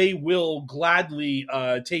QAnon. They will gladly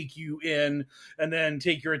take you in and then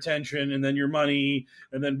take your attention and then your money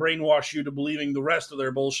and then brainwash you to believing the rest of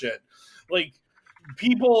their bullshit. Like,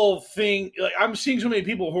 people think, like, I'm seeing so many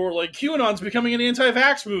people who are like, QAnon's becoming an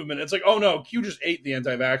anti-vax movement. It's like, oh no, Q just ate the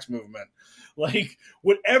anti-vax movement. Like,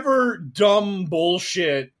 whatever dumb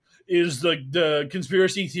bullshit is the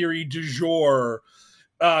conspiracy theory du jour,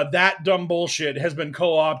 that dumb bullshit has been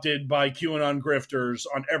co-opted by QAnon grifters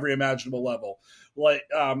on every imaginable level. Like,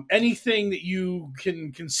 anything that you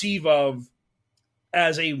can conceive of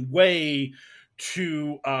as a way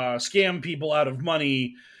to scam people out of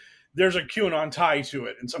money, there's a QAnon tie to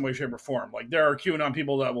it in some way, shape, or form. Like, there are QAnon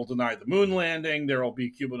people that will deny the moon landing. There will be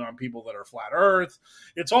QAnon people that are flat Earth.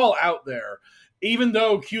 It's all out there. Even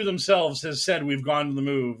though Q themselves has said we've gone to the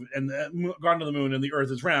moon and the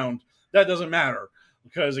Earth is round, that doesn't matter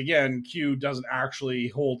because, again, Q doesn't actually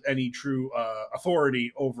hold any true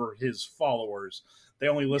authority over his followers. They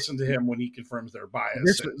only listen to him when he confirms their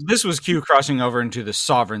bias. This was Q crossing over into the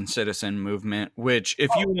sovereign citizen movement, which if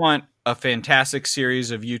you want a fantastic series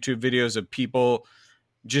of YouTube videos of people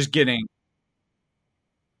just getting...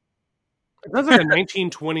 It sounds like a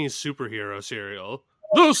 1920s superhero serial.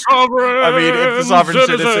 The sovereign I mean, if the sovereign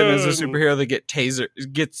citizen is a superhero that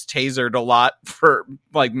gets tasered a lot for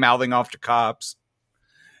like mouthing off to cops.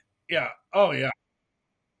 Yeah. Oh, yeah.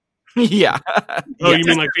 Yeah. Oh, you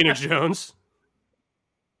mean like Phoenix Jones?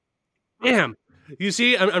 Damn. You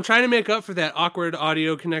see, I'm trying to make up for that awkward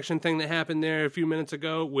audio connection thing that happened there a few minutes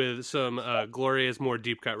ago with some glorious, more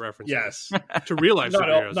deep cut references. Yes. To real life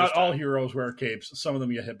superheroes. Not all heroes wear capes. Some of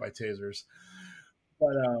them get hit by tasers. But,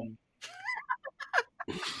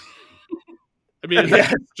 I mean,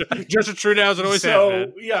 just as true now as it always has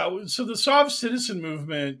been. Yeah, so the Sov Citizen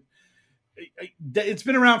movement, it's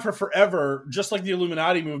been around for forever, just like the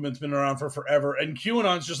Illuminati movement's been around for forever. And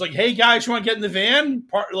QAnon's just like, hey, guys, you want to get in the van?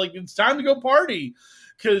 Like, it's time to go party.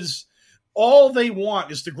 Because all they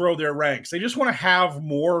want is to grow their ranks. They just want to have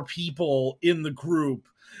more people in the group.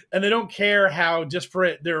 And they don't care how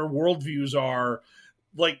disparate their worldviews are.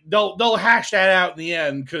 Like, they'll hash that out in the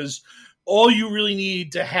end because all you really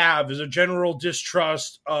need to have is a general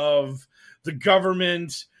distrust of the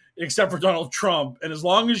government, except for Donald Trump. And as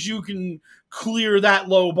long as you can clear that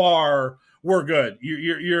low bar, we're good.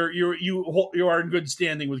 You are in good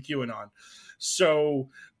standing with QAnon. So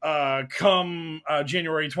come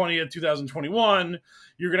January 20th, 2021,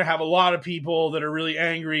 you're going to have a lot of people that are really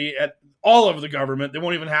angry at all of the government. They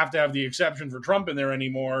won't even have to have the exception for Trump in there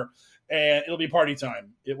anymore. And it'll be party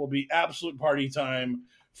time. It will be absolute party time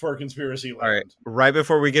for conspiracy land. All right. Right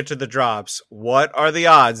before we get to the drops, what are the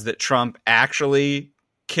odds that Trump actually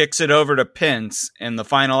kicks it over to Pence in the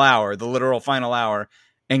final hour, the literal final hour,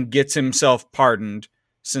 and gets himself pardoned,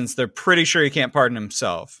 since they're pretty sure he can't pardon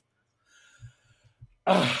himself?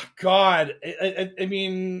 Oh, God. I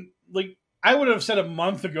mean, like, I would have said a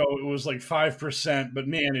month ago it was like 5%, but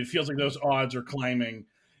man, it feels like those odds are climbing.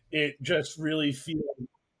 It just really feels...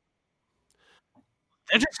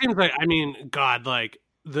 It just seems like, I mean, God, like,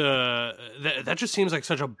 that just seems like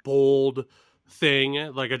such a bold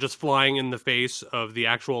thing, like just flying in the face of the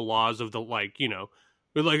actual laws of the, like, you know,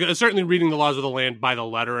 like certainly reading the laws of the land by the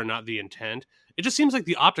letter and not the intent. It just seems like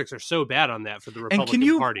the optics are so bad on that for the Republican Party. And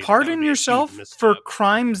can you pardon yourself for misstep.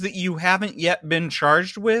 crimes that you haven't yet been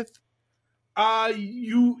charged with?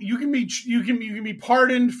 You can be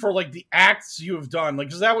pardoned for like the acts you have done, like,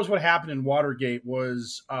 because that was what happened in Watergate.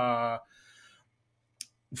 Was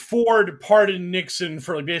Ford pardoned Nixon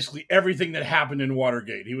for like basically everything that happened in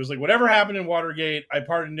Watergate. He was like, whatever happened in Watergate, I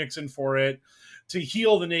pardoned Nixon for it to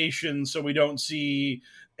heal the nation so we don't see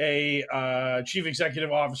a chief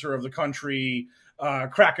executive officer of the country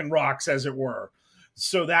cracking rocks, as it were.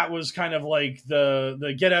 So that was kind of like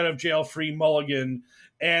the get out of jail free mulligan.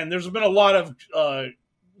 And there's been a lot of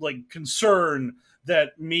like concern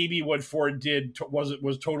that maybe what Ford did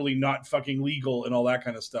was totally not fucking legal and all that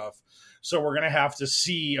kind of stuff. So we're going to have to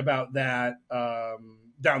see about that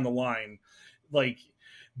down the line.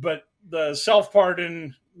 But the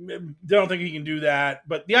self-pardon, don't think he can do that.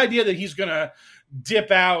 But the idea that he's going to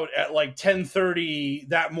dip out at 10:30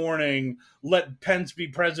 that morning, let Pence be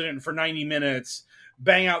president for 90 minutes,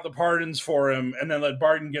 bang out the pardons for him, and then let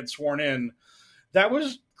Biden get sworn in. That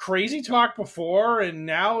was crazy talk before, and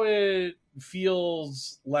now it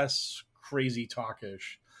feels less crazy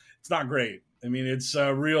talkish. It's not great. I mean, it's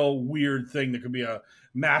a real weird thing that could be a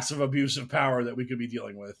massive abuse of power that we could be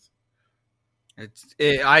dealing with.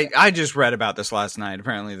 I just read about this last night.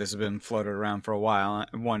 Apparently this has been floated around for a while.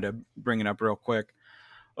 I wanted to bring it up real quick.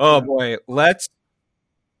 Oh boy, don't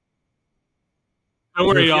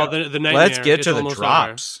worry, y'all. The nightmare. Let's get to the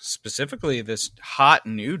drops, over. Specifically this hot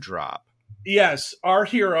new drop. Yes, our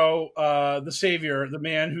hero, the savior, the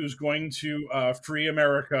man who's going to free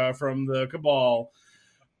America from the cabal.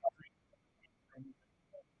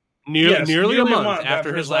 Nearly a month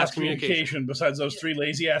after his last communication. Besides those 3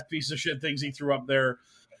 lazy ass piece of shit things he threw up there,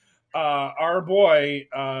 our boy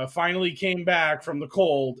finally came back from the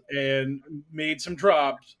cold and made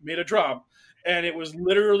a drop, and it was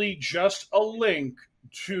literally just a link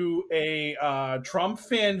to a Trump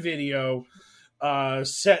fan video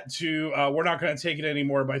set to "We're Not Going to Take It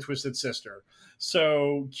Anymore" by Twisted Sister.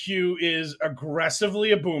 So Q is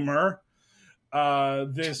aggressively a boomer.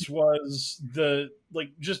 This was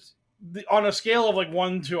on a scale of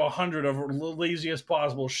 1 to 100 of laziest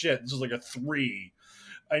possible shit. This is a 3.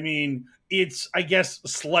 I mean, it's, I guess,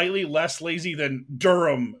 slightly less lazy than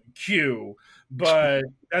Durham Q, but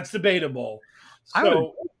that's debatable.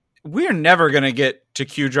 So we're never going to get to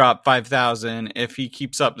Q drop 5,000 if he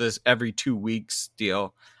keeps up this every 2 weeks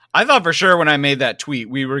deal. I thought for sure when I made that tweet,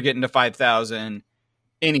 we were getting to 5,000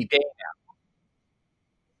 any day now.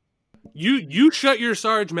 You shut your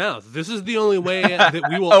Sarge mouth. This is the only way that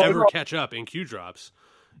we will ever catch up in Q drops.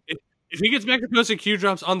 If he gets back to posting Q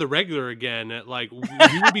drops on the regular again, we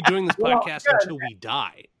will be doing this podcast until we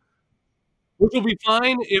die. Which will be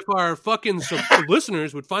fine if our fucking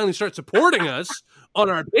listeners would finally start supporting us on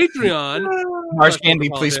our Patreon. Marsh Candy,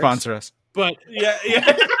 please sponsor us. But yeah.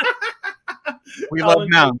 We love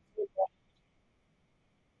now.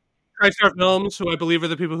 TriStar Films, who I believe are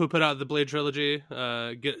the people who put out the Blade trilogy,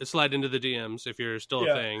 slide into the DMs if you're still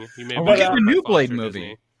a thing. You may we're getting a new Blade movie,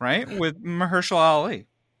 Disney. Right? With Mahershala Ali.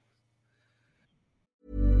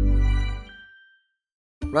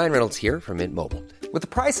 Ryan Reynolds here from Mint Mobile. With the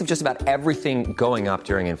price of just about everything going up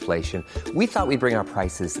during inflation, we thought we'd bring our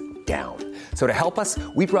prices down. So to help us,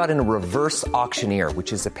 we brought in a reverse auctioneer,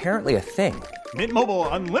 which is apparently a thing. Mint Mobile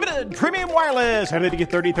Unlimited Premium Wireless. How to get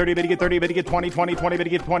 30, 30, how to get 30, how to get 20, 20, 20, how to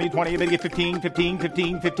get 20, 20, how to get 15, 15,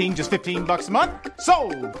 15, 15, just $15 a month?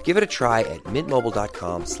 Sold! Give it a try at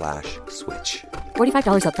mintmobile.com/switch.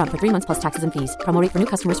 $45 up front for 3 months plus taxes and fees. Promo rate for new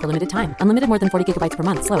customers for limited time. Unlimited more than 40 gigabytes per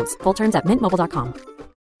month. Slows full terms at mintmobile.com.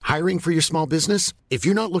 Hiring for your small business? If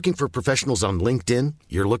you're not looking for professionals on LinkedIn,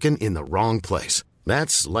 you're looking in the wrong place.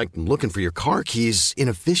 That's like looking for your car keys in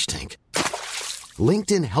a fish tank.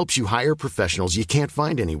 LinkedIn helps you hire professionals you can't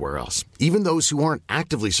find anywhere else, even those who aren't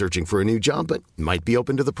actively searching for a new job but might be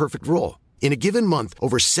open to the perfect role. In a given month,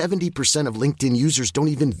 over 70% of LinkedIn users don't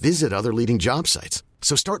even visit other leading job sites.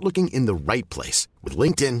 So start looking in the right place. With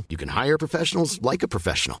LinkedIn, you can hire professionals like a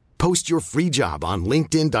professional. Post your free job on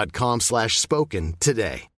linkedin.com/spoken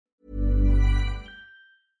today.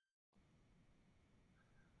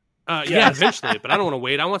 Yeah, eventually, but I don't want to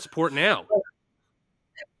wait. I want support now.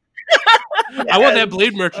 I want that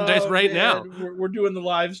Blade merchandise right now. We're doing the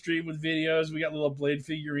live stream with videos. We got little Blade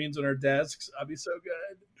figurines on our desks. I'll be so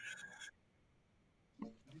good.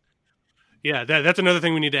 Yeah, that's another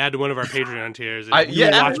thing we need to add to one of our Patreon tiers.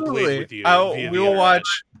 Absolutely. With you we will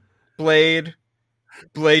watch Blade,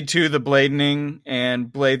 Blade 2, The Bladening, and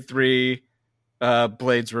Blade 3,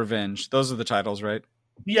 Blade's Revenge. Those are the titles, right?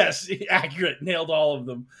 Yes, accurate. Nailed all of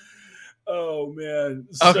them. Oh, man.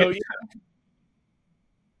 So,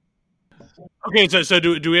 Okay, so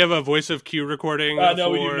do we have a voice of Q recording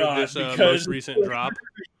no, we do not, this most recent drop?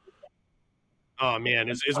 Oh man,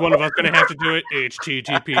 is one of us going to have to do it?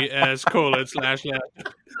 https://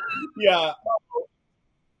 Yeah.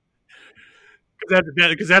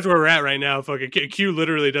 Because that's where we're at right now. Fucking Q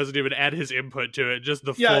literally doesn't even add his input to it; just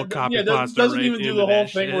the full copy pasta. Doesn't right even do the whole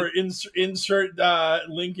thing where insert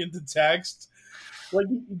link into text. Like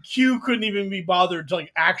Q couldn't even be bothered to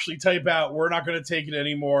actually type out "We're not going to take it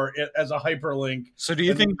anymore" as a hyperlink. So, do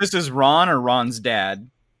you think this is Ron or Ron's dad?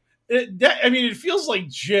 It feels like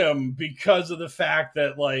Jim because of the fact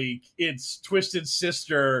that like it's Twisted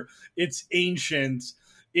Sister, it's ancient,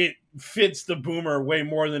 it fits the boomer way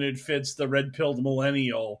more than it fits the red-pilled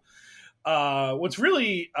millennial. What's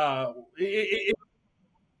really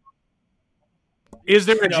is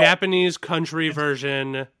there a Japanese country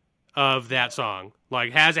version of that song?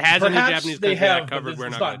 Like has any Japanese country that covered? We're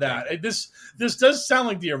not that. This does sound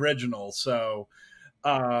like the original. So,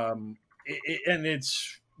 and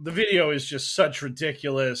it's the video is just such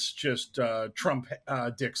ridiculous, just Trump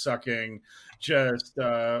dick sucking, just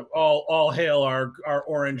all hail our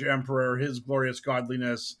orange emperor, his glorious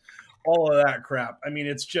godliness, all of that crap. I mean,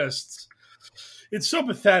 it's so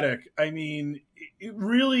pathetic. I mean, it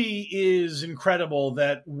really is incredible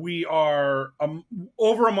that we are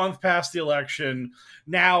over a month past the election,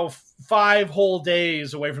 now 5 whole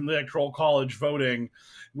days away from the Electoral College voting,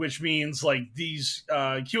 which means like these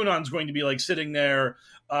QAnon's going to be like sitting there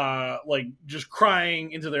like just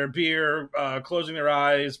crying into their beer, closing their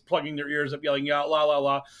eyes, plugging their ears up, yelling, yeah, la, la,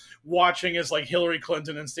 la, watching as like Hillary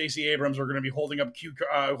Clinton and Stacey Abrams are going to be holding up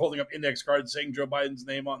index cards saying Joe Biden's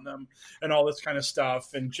name on them and all this kind of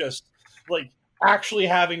stuff. And just like actually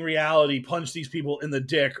having reality punch these people in the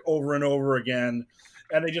dick over and over again.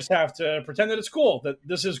 And they just have to pretend that it's cool, that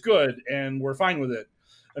this is good and we're fine with it.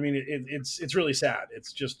 I mean, it's really sad.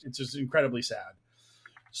 It's just incredibly sad.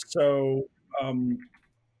 So, oh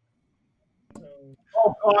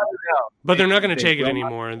God, no. But they're not going to take it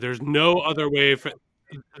anymore. There's no other way for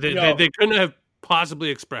they couldn't have possibly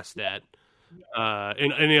expressed that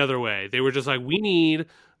in any other way. They were just like, we need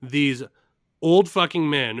these old fucking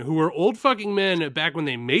men who were old fucking men back when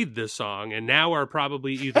they made this song and now are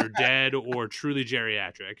probably either dead or truly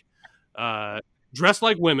geriatric. Dressed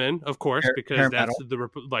like women, of course, because that's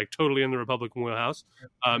totally in the Republican wheelhouse.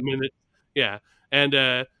 Yeah, and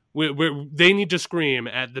they need to scream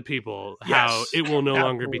at the people how it will no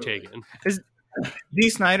longer be taken. Is Dee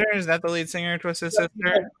Snider, is that the lead singer of Twisted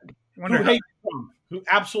Sister? Who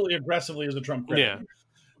absolutely aggressively is a Trump critic. Yeah.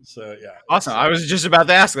 So yeah, awesome. I was just about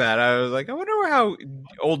to ask that. I was like, I wonder how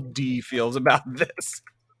old Dee feels about this.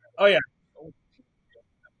 Oh yeah.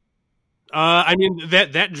 I mean,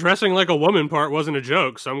 that dressing like a woman part wasn't a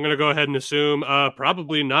joke, so I'm going to go ahead and assume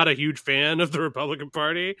probably not a huge fan of the Republican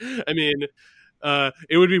Party. I mean,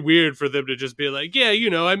 it would be weird for them to just be like, yeah, you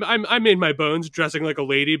know, I made my bones dressing like a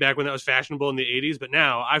lady back when that was fashionable in the 80s, but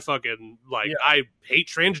now I fucking I hate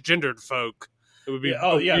transgendered folk. It would be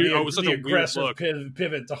it was such a aggressive weird look.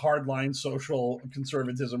 Pivot to hardline social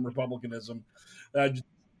conservatism, republicanism. Oh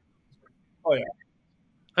yeah.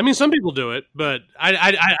 I mean, some people do it, but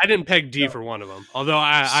I didn't peg D for one of them. Although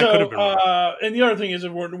I could have been wrong. And the other thing is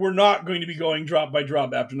that we're not going to be going drop by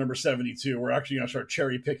drop after number 72. We're actually going to start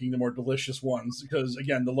cherry picking the more delicious ones because,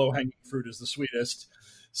 again, the low hanging fruit is the sweetest.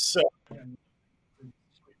 So.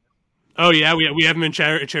 Oh yeah, we haven't been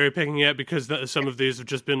cherry picking yet because some of these have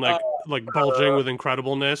just been like bulging with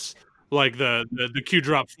incredibleness. Like the Q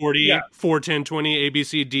drop 40, 4, 10, 20, A, B,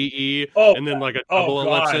 C, D, E, and then like a double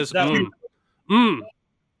ellipsis.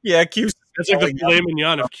 Yeah, Q. That's like the filet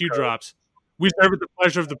mignon of Q drops. We serve at the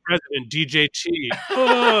pleasure of the president, DJT.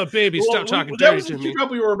 Oh, baby, stop talking dirty to me. That was the Q drop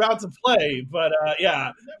we were about to play, but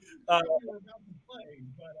yeah.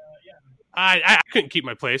 I couldn't keep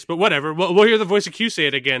my place, but whatever. We'll hear the voice of Q say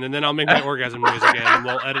it again, and then I'll make my orgasm noise again, and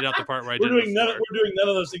we'll edit out the part where I did it before. We're doing none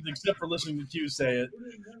of those things except for listening to Q say it.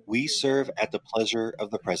 We serve at the pleasure of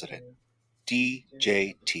the president,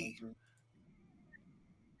 DJT.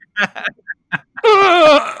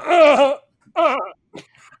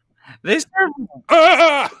 They serve.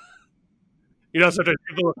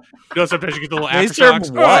 Sometimes you get the little They aftershocks.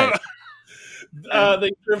 serve what?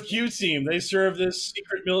 They serve Q team. They serve this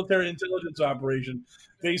secret military intelligence operation.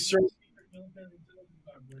 They serve.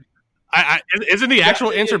 Isn't the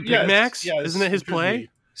actual answer Big Macs? Isn't it his play?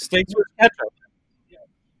 Steaks with ketchup.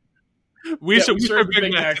 We serve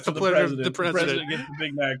Big Macs at the pleasure of the president. The president gets the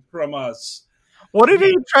Big Mac from us. What did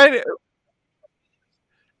he try to?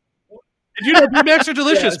 Did you know Big Macs are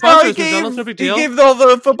delicious? He gave all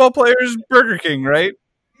the football players Burger King, right?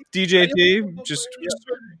 DJT, just.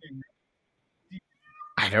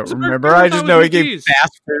 I don't remember. I just know he gave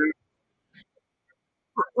fast food.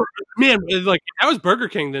 Man, like if that was Burger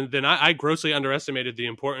King, then I grossly underestimated the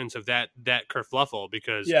importance of that kerfluffle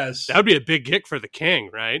because that would be a big kick for the king,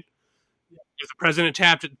 right? If the president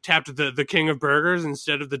tapped the king of burgers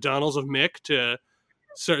instead of the Donalds of Mick to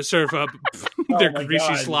serve up their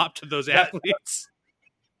greasy slop to those athletes.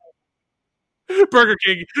 Burger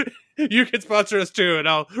King, you can sponsor us too, and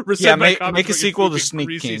I'll rescind my comment. Make a sequel to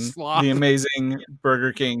Sneak King, slop. the amazing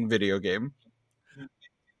Burger King video game.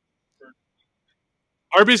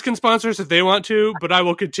 Arby's can sponsor us if they want to, but I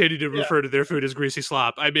will continue to refer to their food as greasy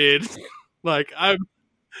slop. I mean, like I'm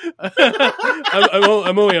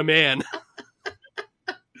only a man.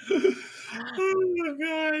 Oh my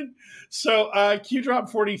god! So Q Drop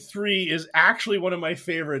 43 is actually one of my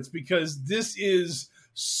favorites because this is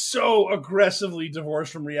so aggressively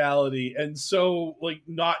divorced from reality and so like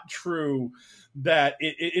not true that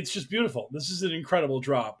it's just beautiful. This is an incredible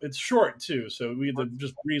drop. It's short too, so we get to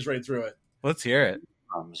just breeze right through it. Let's hear it.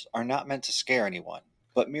 Are not meant to scare anyone,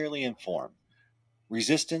 but merely inform.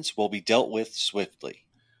 Resistance will be dealt with swiftly.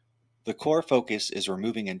 The core focus is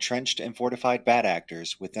removing entrenched and fortified bad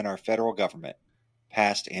actors within our federal government,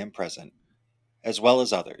 past and present, as well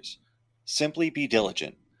as others. Simply be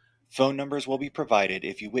diligent. Phone numbers will be provided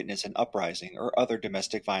if you witness an uprising or other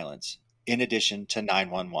domestic violence, in addition to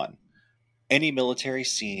 911. Any military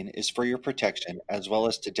scene is for your protection as well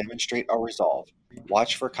as to demonstrate our resolve.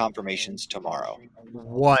 Watch for confirmations tomorrow.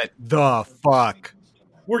 What the fuck?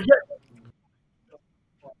 We're getting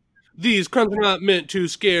These crimes are not meant to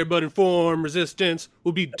scare but inform. Resistance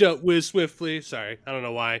will be dealt with swiftly. Sorry, I don't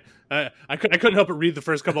know why. I couldn't help but read the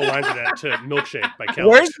first couple lines of that to Milkshake by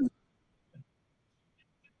Kelly.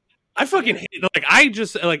 I fucking hate it. Like, I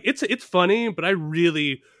just, like, it's funny, but I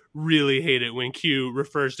really, really hate it when Q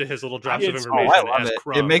refers to his little drops of information as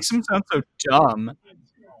crumbs. It makes him sound so dumb.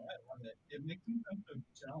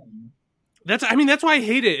 That's why I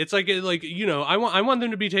hate it. It's like you know, I want them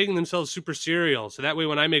to be taking themselves super serial, so that way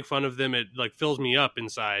when I make fun of them, it like fills me up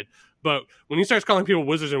inside. But when he starts calling people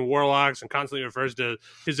wizards and warlocks and constantly refers to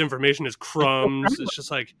his information as crumbs, it's just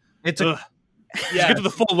like it's get to the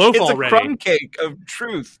full loaf already. It's a crumb cake of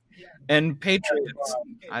truth and patriots.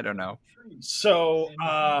 I don't know. So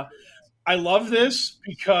I love this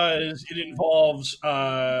because it involves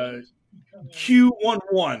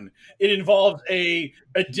Q11. It involves a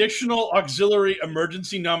additional auxiliary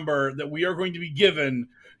emergency number that we are going to be given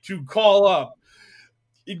to call up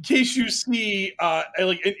in case you see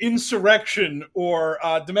like an insurrection or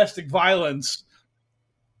domestic violence.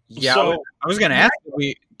 Yeah, so, I was going to ask,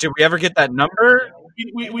 did we ever get that number?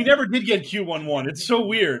 We never did get Q11. It's so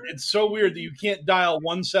weird. It's so weird that you can't dial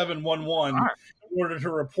 1711 in order to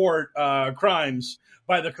report crimes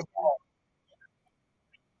by the cabal.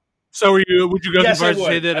 So would you go as far as to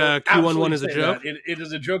say that Q11 is a joke? It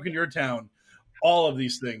is a joke in your town. All of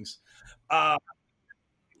these things.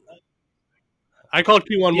 I called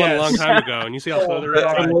Q11 a long time ago, and you see how slow they're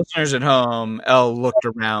For the listeners at home, Elle looked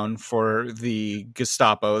around for the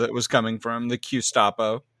Gestapo that was coming from the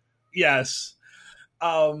Q-Stapo. Yes.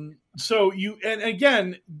 So and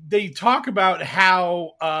again, they talk about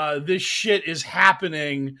how this shit is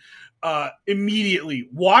happening immediately.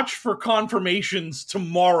 Watch for confirmations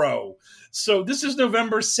tomorrow. So this is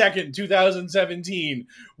November 2nd, 2017.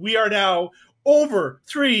 We are now over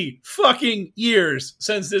 3 fucking years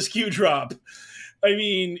since this Q drop. I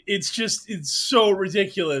mean, it's so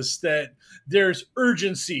ridiculous that there's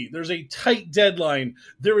urgency. There's a tight deadline.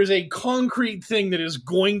 There is a concrete thing that is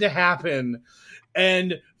going to happen,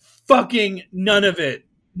 and fucking none of it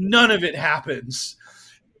happens.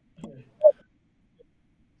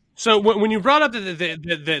 So when you brought up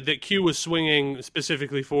that Q was swinging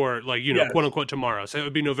specifically for, like, you know, quote unquote tomorrow, so it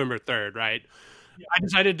would be November 3rd, right? Yeah. I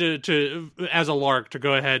decided to as a lark to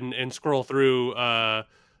go ahead and scroll through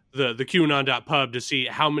the QAnon.pub to see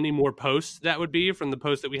how many more posts that would be from the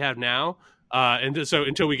post that we have now. And so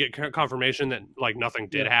until we get confirmation that like nothing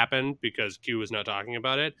did happen because Q was not talking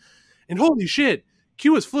about it. And holy shit,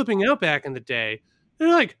 Q was flipping out back in the day. There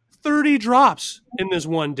are like 30 drops in this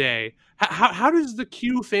one day. How does the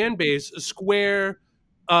Q fan base square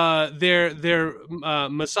their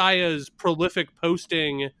Messiah's prolific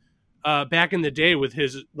posting back in the day with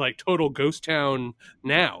his like total ghost town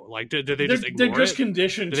now? Like, do they just ignore They're just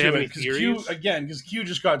conditioned to it because Q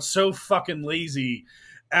just got so fucking lazy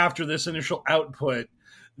after this initial output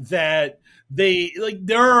that they like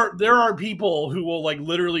there are people who will like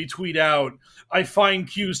literally tweet out, "I find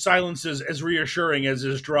Q's silences as reassuring as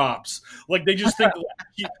his drops." Like they just think.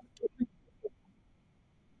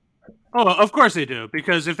 Oh, of course they do,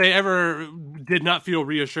 because if they ever did not feel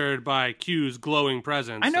reassured by Q's glowing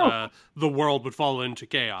presence, I know. The world would fall into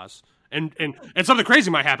chaos. And something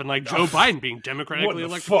crazy might happen, like Joe Biden being democratically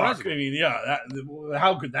elected president. I mean,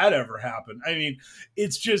 how could that ever happen? I mean,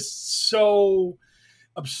 it's just so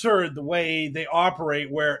absurd the way they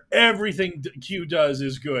operate, where everything Q does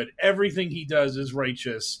is good. Everything he does is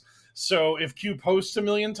righteous. So if Q posts 1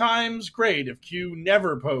 million times, great. If Q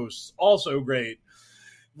never posts, also great.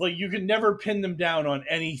 Like, you can never pin them down on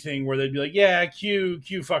anything where they'd be like, yeah, Q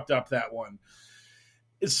fucked up that one.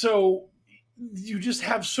 So you just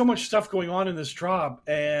have so much stuff going on in this drop,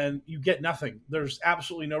 and you get nothing. There's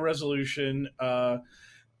absolutely no resolution.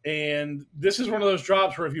 And this is one of those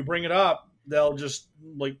drops where if you bring it up, they'll just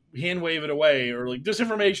like hand wave it away, or like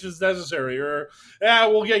disinformation is necessary, or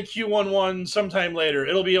we'll get Q11 sometime later.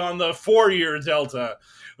 It'll be on the 4-year Delta.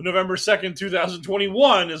 November 2nd,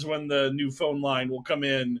 2021 is when the new phone line will come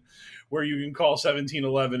in, where you can call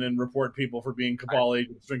 1711 and report people for being cabal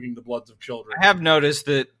agents drinking the bloods of children. I have noticed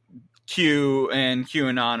that Q and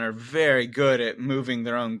QAnon are very good at moving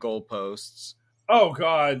their own goalposts. Oh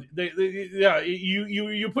God,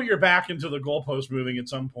 you put your back into the goalpost moving at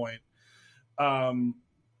some point.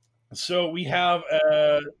 So we have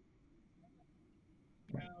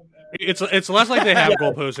it's less like they have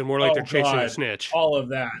goalposts and more like they're chasing a snitch. All of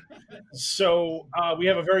that. So we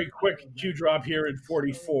have a very quick Q drop here at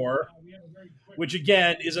 44, which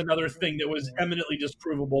again is another thing that was eminently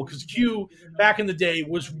disprovable, because Q back in the day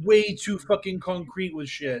was way too fucking concrete with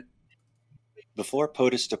shit. Before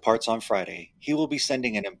POTUS departs on Friday, he will be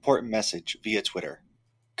sending an important message via Twitter.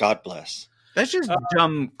 God bless. That's just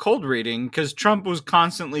dumb cold reading, because Trump was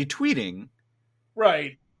constantly tweeting.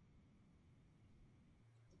 Right.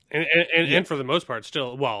 And for the most part,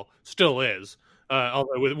 still is.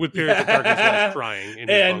 Although with periods of darkness, like crying. In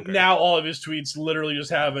his bunker. Now all of his tweets literally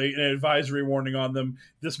just have an advisory warning on them.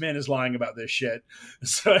 This man is lying about this shit.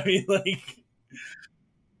 So, I mean, like...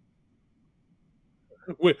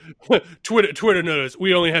 Twitter notice,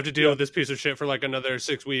 we only have to deal with this piece of shit for like another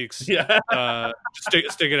 6 weeks. Yeah.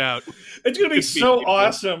 Stick it out. It's gonna be so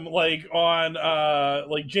awesome, like on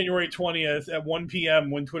like January 20th at 1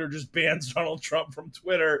 p.m. when Twitter just bans Donald Trump from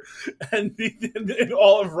Twitter, and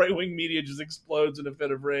all of right-wing media just explodes in a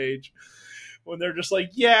fit of rage when they're just like,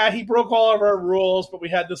 yeah, he broke all of our rules, but we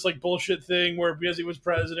had this like bullshit thing where because he was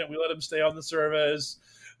president, we let him stay on the service.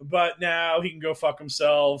 But now he can go fuck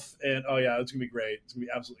himself, and oh yeah, it's gonna be great. It's gonna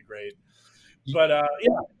be absolutely great. But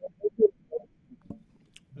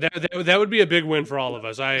that would be a big win for all of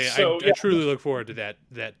us. I truly look forward to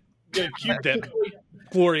that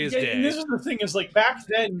glorious day. And this is the thing: is like back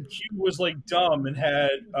then, Q was like dumb and had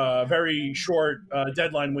very short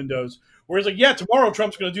deadline windows. Whereas like, yeah, tomorrow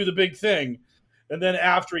Trump's gonna do the big thing, and then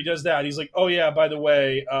after he does that, he's like, oh yeah, by the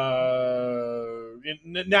way.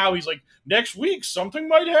 Now he's like, next week something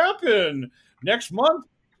might happen. Next month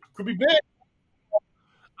could be big.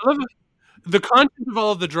 I love it. The content of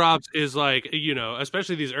all of the drops is like,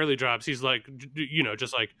 especially these early drops. He's like,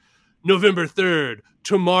 just like November 3rd,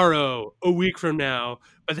 tomorrow, a week from now.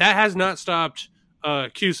 But that has not stopped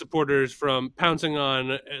Q supporters from pouncing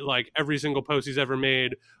on like every single post he's ever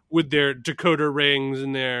made with their decoder rings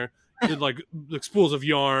and their like spools of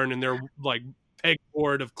yarn and their like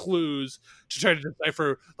pegboard of clues to try to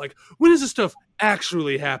decipher, like, when is this stuff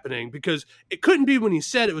actually happening? Because it couldn't be when he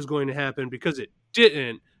said it was going to happen, because it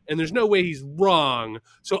didn't, and there's no way he's wrong.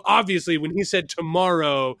 So obviously when he said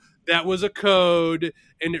tomorrow, that was a code,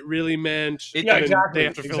 and it really meant exactly. They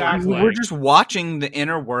have to fill in the blank. We're just watching the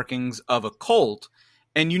inner workings of a cult,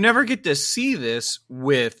 and you never get to see this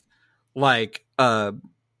with like a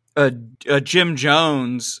Jim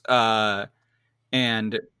Jones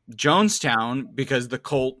and Jonestown, because the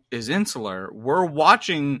cult is insular. We're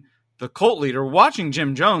watching the cult leader, watching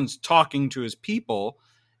Jim Jones talking to his people,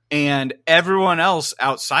 and everyone else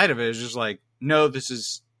outside of it is just like, no, this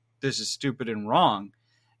is stupid and wrong.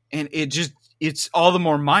 And it's all the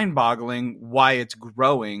more mind-boggling why it's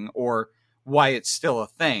growing or why it's still a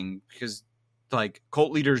thing, because like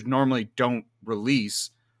cult leaders normally don't release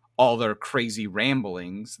all their crazy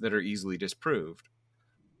ramblings that are easily disproved.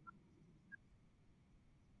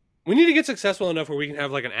 We need to get successful enough where we can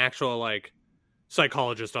have like an actual like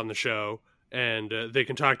psychologist on the show, and they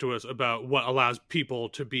can talk to us about what allows people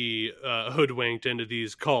to be hoodwinked into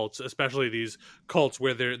these cults, especially these cults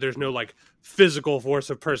where there's no like physical force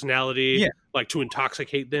of personality, like to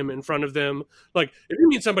intoxicate them in front of them. Like if you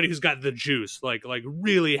meet somebody who's got the juice, like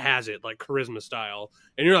really has it, like charisma style,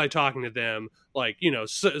 and you're like talking to them, like,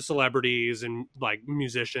 celebrities and like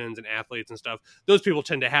musicians and athletes and stuff, those people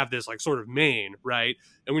tend to have this like sort of mane, right?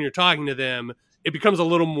 And when you're talking to them, it becomes a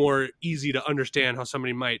little more easy to understand how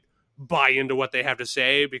somebody might buy into what they have to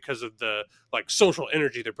say because of the like social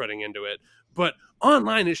energy they're putting into it. But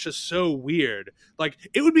online it's just so weird. Like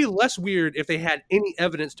it would be less weird if they had any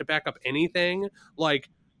evidence to back up anything. Like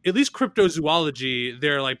at least cryptozoology,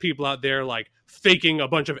 there are like people out there like faking a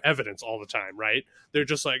bunch of evidence all the time, right? They're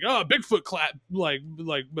just like, oh, Bigfoot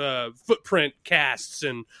footprint casts,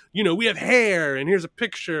 and we have hair, and here's a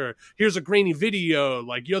picture, here's a grainy video,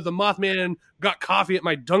 like, the Mothman got coffee at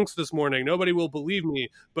my Dunks this morning, nobody will believe me,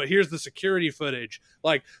 but here's the security footage.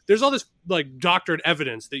 Like, there's all this like doctored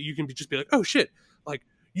evidence that you can just be like, oh shit, like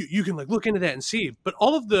you can like look into that and see. But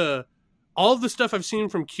all of the stuff I've seen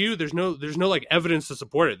from Q, there's no like evidence to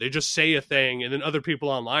support it. They just say a thing, and then other people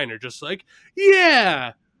online are just like,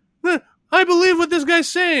 yeah, I believe what this guy's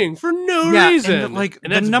saying for no reason. And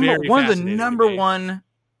one of the number one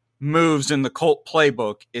moves in the cult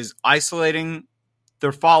playbook is isolating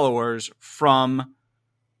their followers from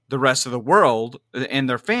the rest of the world and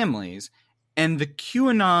their families. And the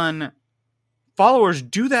QAnon followers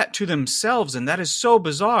do that to themselves, and that is so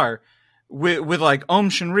bizarre. With like Om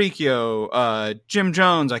Shinrikyo, Jim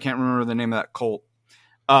Jones, I can't remember the name of that cult,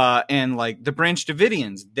 and like the Branch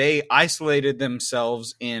Davidians, they isolated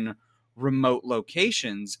themselves in remote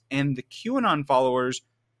locations, and the QAnon followers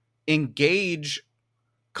engage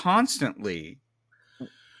constantly.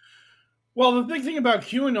 Well, the big thing about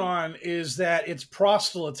QAnon is that it's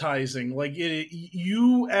proselytizing. Like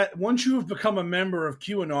once you have become a member of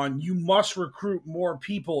QAnon, you must recruit more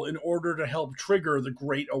people in order to help trigger the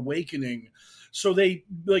Great Awakening. So they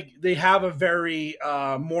have a very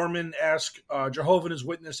Mormon-esque, Jehovah's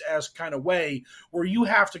Witness-esque kind of way where you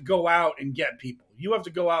have to go out and get people. You have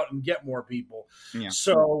to go out and get more people. Yeah.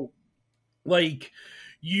 So, like,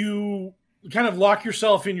 you kind of lock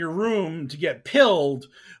yourself in your room to get pilled,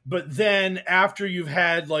 but then after you've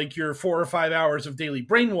had like your 4 or 5 hours of daily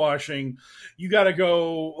brainwashing, you got to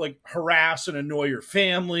go like harass and annoy your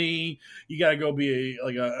family. You got to go be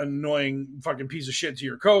an annoying fucking piece of shit to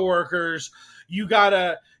your coworkers. You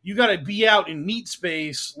gotta be out in meat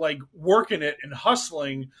space, like working it and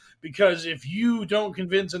hustling, because if you don't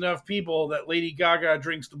convince enough people that Lady Gaga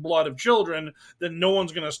drinks the blood of children, then no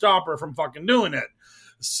one's going to stop her from fucking doing it.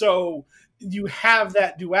 So you have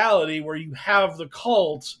that duality where you have the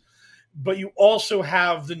cult, but you also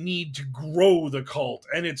have the need to grow the cult.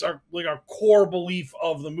 And it's a core belief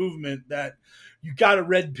of the movement that you got to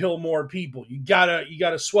red pill more people. You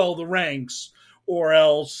gotta swell the ranks, or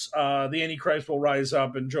else the Antichrist will rise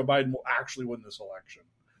up and Joe Biden will actually win this election.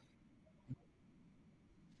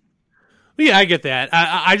 Yeah, I get that.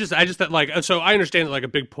 I just that like, so I understand that like a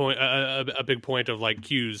big point of like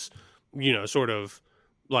Q's, sort of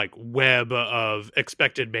like web of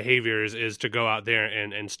expected behaviors is to go out there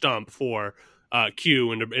and stump for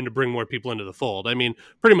Q and to bring more people into the fold. I mean,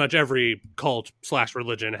 pretty much every cult /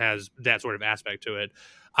 religion has that sort of aspect to it.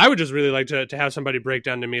 I would just really like to have somebody break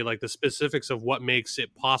down to me like the specifics of what makes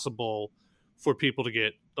it possible for people to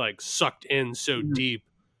get like sucked in so deep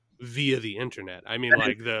via the internet. I mean,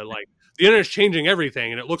 the internet's changing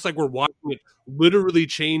everything, and it looks like we're watching it literally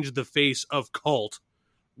change the face of cult.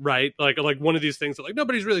 Right, like one of these things that like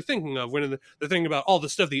nobody's really thinking of when they're thinking about all the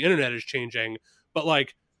stuff the internet is changing. But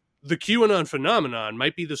like the QAnon phenomenon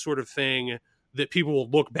might be the sort of thing that people will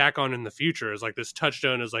look back on in the future as like this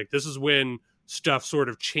touchstone, is like this is when stuff sort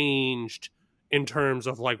of changed in terms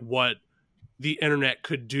of like what the internet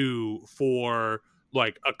could do for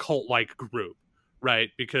like a cult like group, right?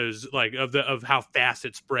 Because like of how fast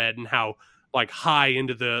it spread and how like high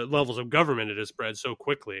into the levels of government it has spread so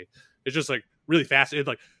quickly. It's just like really fast. It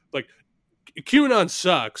like QAnon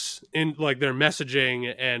sucks in like their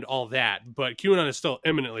messaging and all that, but QAnon is still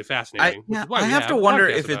eminently fascinating. I have to wonder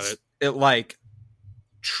if it's like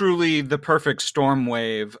truly the perfect storm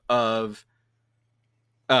wave of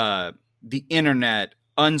the internet,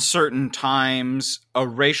 uncertain times, a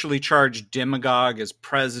racially charged demagogue as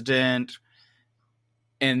president,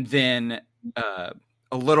 and then a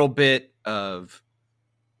little bit of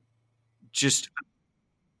just.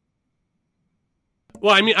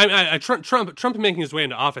 Well, I mean, Trump making his way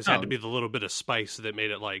into office had to be the little bit of spice that made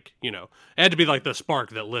it like, it had to be like the spark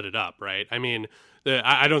that lit it up, right? I mean,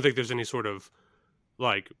 I don't think there's any sort of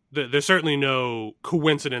like, there's certainly no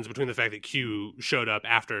coincidence between the fact that Q showed up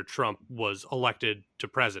after Trump was elected to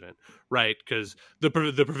president, right? Because the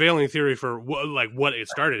prevailing theory for what it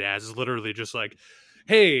started as is literally just like,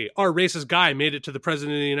 hey, our racist guy made it to the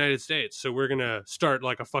president of the United States, so we're going to start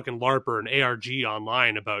like a fucking LARP or an ARG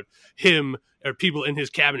online about him or people in his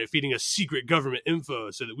cabinet feeding us secret government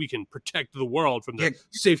info so that we can protect the world from the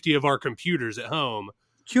safety of our computers at home.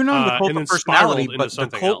 QAnon the cult of personality, but the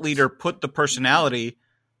cult leader put the personality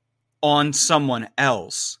on someone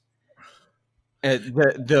else.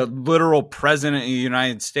 The literal president of the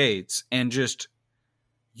United States, and just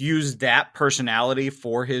used that personality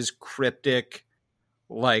for his cryptic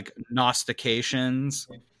like Gnostications.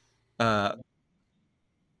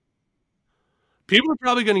 People are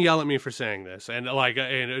probably going to yell at me for saying this, and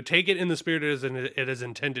take it in the spirit it is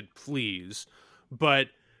intended, please. But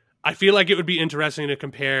I feel like it would be interesting to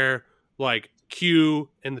compare like Q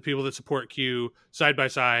and the people that support Q side by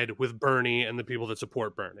side with Bernie and the people that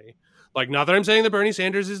support Bernie. Like, not that I'm saying that Bernie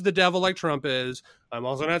Sanders is the devil like Trump is. I'm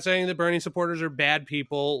also not saying that Bernie supporters are bad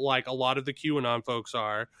people like a lot of the QAnon folks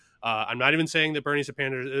are. I'm not even saying that Bernie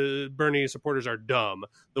supporters are dumb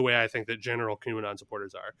the way I think that general QAnon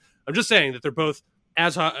supporters are. I'm just saying that they're both,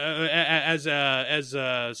 as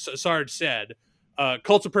Sarge said,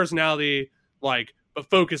 cults of personality, like, but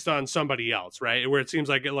focused on somebody else, right? Where it seems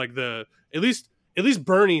like at least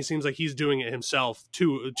Bernie seems like he's doing it himself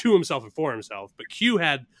to himself and for himself. But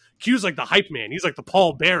Q's like the hype man. He's like the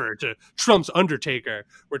pallbearer to Trump's undertaker,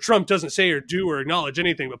 where Trump doesn't say or do or acknowledge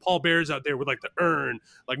anything, but Paul Bear's out there with like the urn,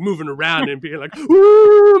 like moving around and being like,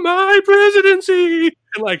 "Ooh, my presidency,"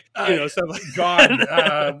 and like, stuff like God.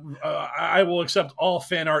 I will accept all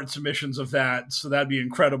fan art submissions of that, so that'd be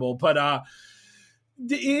incredible. But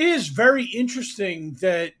it is very interesting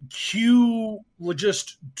that Q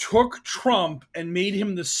just took Trump and made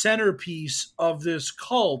him the centerpiece of this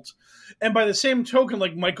cult. And by the same token,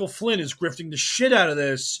 like, Michael Flynn is grifting the shit out of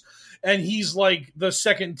this, and he's like the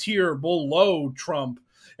second tier below Trump.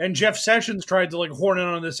 And Jeff Sessions tried to like horn in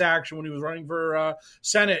on this action when he was running for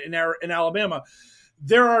Senate in Alabama.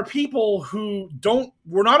 There are people who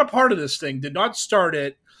were not a part of this thing, did not start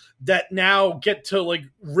it, that now get to like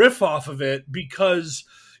riff off of it because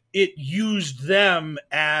it used them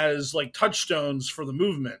as like touchstones for the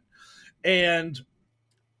movement. And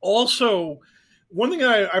also, one thing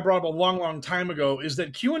that I brought up a long, long time ago is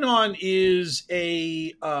that QAnon is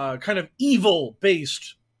a kind of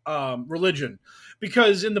evil-based religion,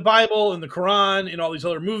 because in the Bible, in the Quran, in all these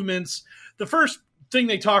other movements, the first thing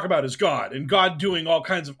they talk about is God, and God doing all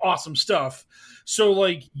kinds of awesome stuff. So,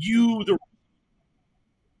 like,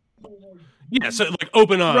 so like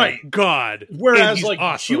open on right. God. Whereas like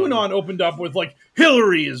awesome. QAnon opened up with like,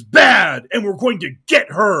 Hillary is bad and we're going to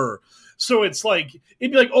get her. So it's like,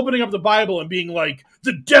 it'd be like opening up the Bible and being like,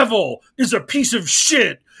 the devil is a piece of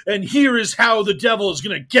shit, and here is how the devil is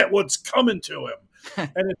going to get what's coming to him.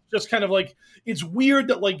 And it's just kind of like, it's weird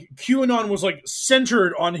that like QAnon was like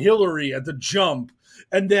centered on Hillary at the jump,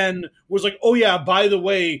 and then was like, oh yeah, by the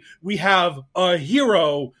way, we have a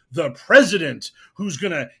hero, the president, who's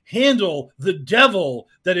going to handle the devil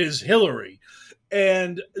that is Hillary.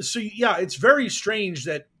 And so, yeah, it's very strange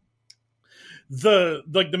that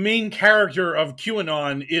the main character of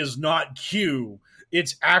QAnon is not Q,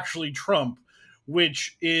 it's actually Trump,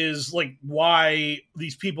 which is like why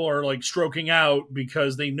these people are like stroking out,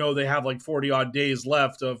 because they know they have like 40 odd days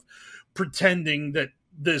left of pretending that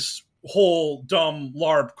this whole dumb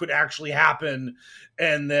LARP could actually happen,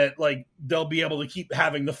 and that like they'll be able to keep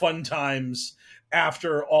having the fun times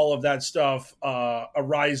after all of that stuff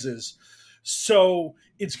arises. So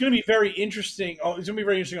it's going to be very interesting. It's going to be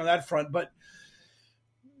very interesting on that front. But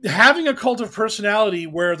having a cult of personality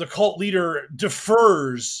where the cult leader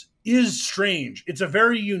defers is strange. It's a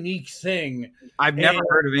very unique thing. I've never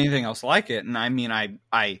heard of anything else like it. And I mean,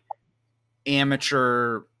 I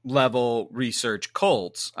amateur level research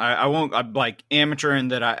cults. I'm like amateur in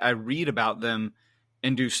that I read about them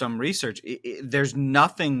and do some research. There's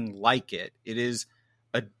nothing like it. It is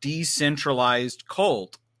a decentralized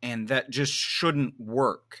cult, and that just shouldn't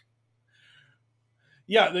work.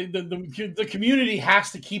 Yeah, the community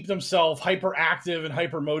has to keep themselves hyperactive and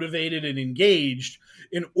hyper motivated and engaged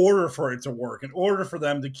in order for it to work. In order for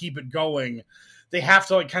them to keep it going, they have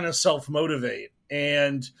to like kind of self motivate.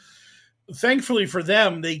 And thankfully for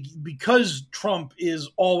them, because Trump is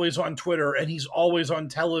always on Twitter and he's always on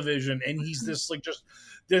television, and he's this like just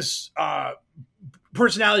this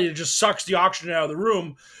personality that just sucks the oxygen out of the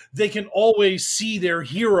room, they can always see their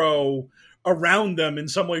hero around them in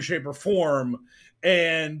some way, shape, or form.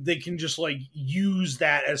 And they can just like use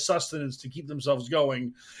that as sustenance to keep themselves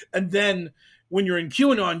going. And then when you're in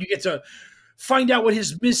QAnon, you get to find out what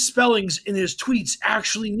his misspellings in his tweets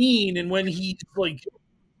actually mean. And when he like,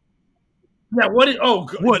 yeah, what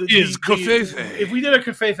is Covfefe? If we did a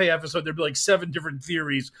Covfefe episode, there'd be like 7 different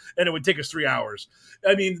theories, and it would take us 3 hours.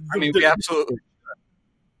 I mean, we absolutely.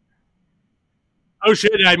 Oh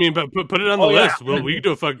shit! I mean, but put it on the list. Well, we can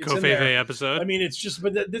do a fucking Covfefe episode. I mean, it's just,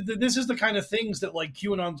 but this is the kind of things that like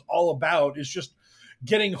QAnon's all about, is just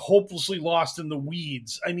getting hopelessly lost in the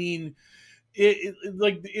weeds. I mean,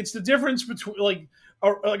 it's the difference between like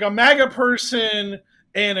a MAGA person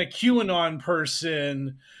and a QAnon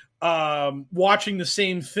person watching the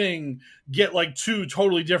same thing get like 2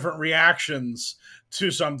 totally different reactions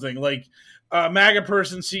to something. Like MAGA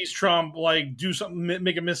person sees Trump like do something,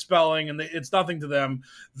 make a misspelling, and it's nothing to them.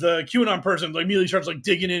 The QAnon person like immediately starts like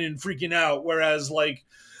digging in and freaking out. Whereas like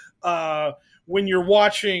when you're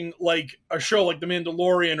watching like a show like The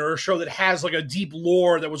Mandalorian or a show that has like a deep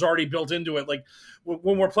lore that was already built into it, like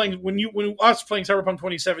when we're playing, when us playing Cyberpunk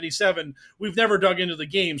 2077, we've never dug into the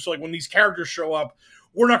game. So like when these characters show up,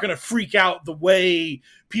 we're not going to freak out the way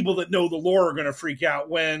people that know the lore are going to freak out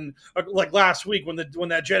when, like last week, when that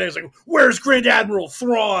Jedi is like, "Where's Grand Admiral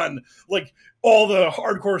Thrawn?" Like all the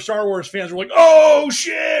hardcore Star Wars fans were like, "Oh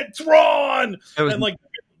shit, Thrawn!" And like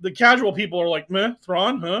the casual people are like, "Meh,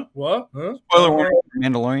 Thrawn? Huh? What? Huh?" Spoiler warning,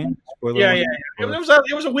 Mandalorian. Spoiler warning.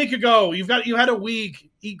 It was a week ago. You had a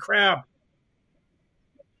week. Eat crap.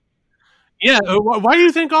 Yeah. Why do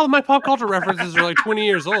you think all of my pop culture references are like 20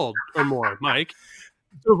 years old or more, Mike?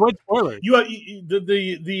 To avoid spoilers.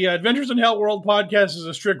 The Adventures in Hell World podcast is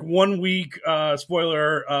a strict 1 week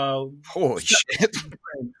spoiler. Holy shit!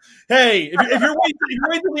 Hey, if you're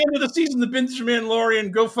waiting till the end of the season to binge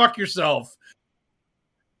Mandalorian, go fuck yourself.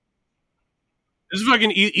 This is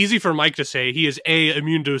fucking easy for Mike to say. He is A,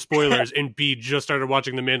 immune to spoilers, and B, just started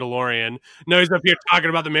watching The Mandalorian. Now he's up here talking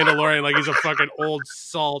about The Mandalorian like he's a fucking old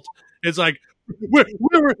salt. It's like, where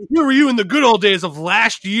were you in the good old days of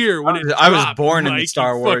last year when I was born in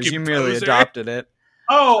Star Wars. You merely adopted it.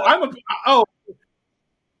 Oh.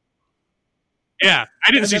 Yeah,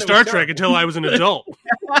 I didn't see Star Trek until I was an adult.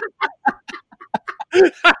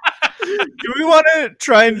 Do we want to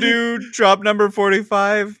try and do drop number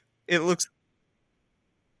 45? It looks...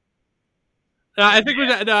 I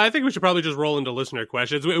think we should probably just roll into listener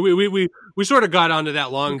questions. We sort of got onto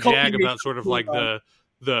that long jag about sort of like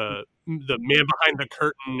the man behind the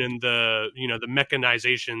curtain and the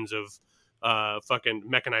machinations of the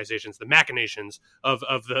machinations of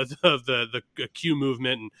the Q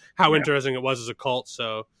movement and how interesting it was as a cult.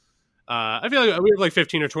 So I feel like we have like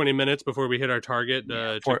 15 or 20 minutes before we hit our target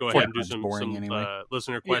to go ahead and do some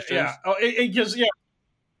listener questions. Well,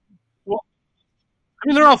 I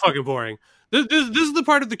mean, they're all fucking boring. This is the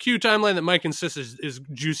part of the Q timeline that Mike insists is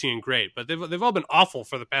juicy and great, but they've all been awful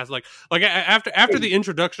for the past like after the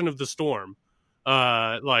introduction of the storm,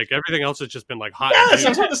 like everything else has just been like hot. Yes,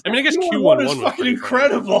 I mean, I guess Q11 was fucking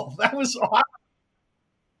incredible. That was awesome.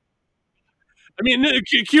 I mean,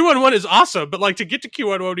 Q11 is awesome, but like to get to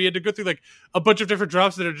Q11, you had to go through like a bunch of different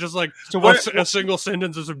drops that are just like a single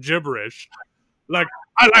sentence of some gibberish. Like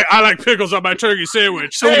I like pickles on my turkey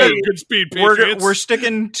sandwich. So good speed, Patriots. We're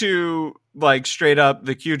sticking to like straight up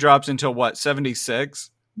the Q drops until what,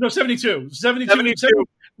 76? No, 72. 72.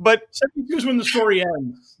 But 72 is when the story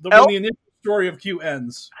ends. When the initial story of Q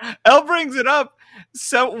ends. Elle brings it up.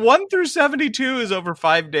 So 1 through 72 is over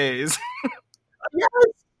 5 days. Yes.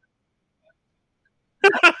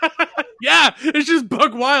 Yeah, it's just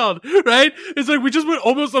bug wild, right? It's like we just went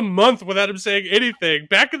almost a month without him saying anything.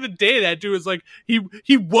 Back in the day, that dude was like he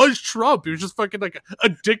was Trump. He was just fucking like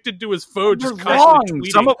addicted to his phone, just constantly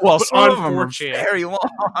tweeting. Some of them are very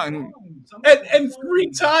long. And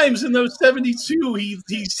 3 times in those 72,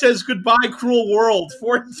 he says goodbye, cruel world.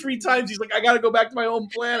 3 times he's like, I got to go back to my home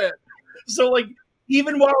planet. So like,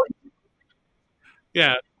 even while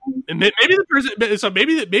yeah. And maybe the person, so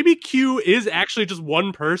maybe Q is actually just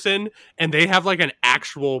one person, and they have like an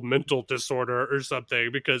actual mental disorder or something.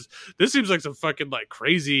 Because this seems like some fucking like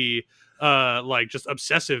crazy, like just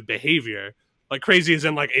obsessive behavior. Like crazy as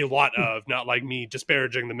in like a lot of, not like me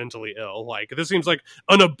disparaging the mentally ill. Like this seems like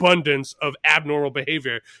an abundance of abnormal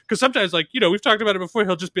behavior. Because sometimes, like we've talked about it before.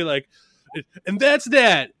 He'll just be like, and that's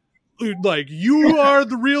that. Like, you are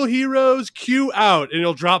the real heroes, Q out, and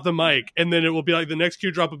he'll drop the mic, and then it will be like the next Q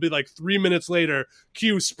drop will be like 3 minutes later,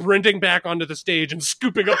 Q sprinting back onto the stage and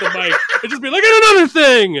scooping up the mic and just be like, and another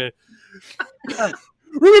thing.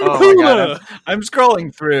 Remember Kuma? I'm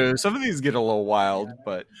scrolling through. Some of these get a little wild,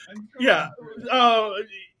 but yeah,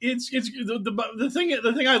 it's the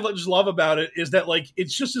thing I just love about it is that like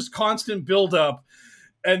it's just this constant build up.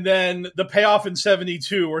 And then the payoff in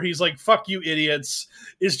 72 where he's like, fuck you idiots,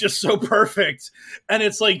 is just so perfect. And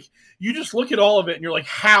it's like, you just look at all of it and you're like,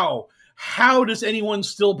 how does anyone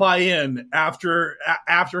still buy in after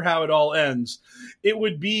how it all ends? It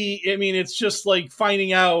would be, I mean, it's just like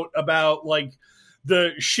finding out about like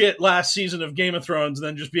the shit last season of Game of Thrones and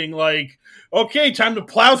then just being like, okay, time to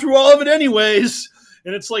plow through all of it anyways.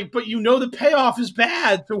 And it's like, but the payoff is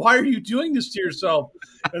bad, so why are you doing this to yourself?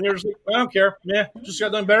 And they're just like, I don't care. Yeah, just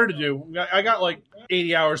got nothing better to do. I got like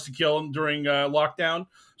 80 hours to kill during lockdown.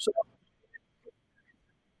 So,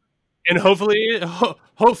 and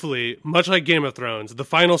hopefully, much like Game of Thrones, the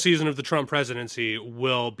final season of the Trump presidency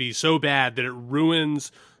will be so bad that it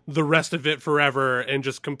ruins the rest of it forever and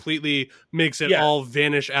just completely makes it all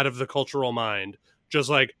vanish out of the cultural mind. Just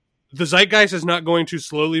like the zeitgeist is not going to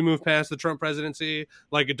slowly move past the Trump presidency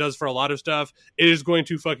like it does for a lot of stuff. It is going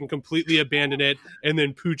to fucking completely abandon it and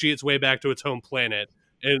then poochie its way back to its home planet.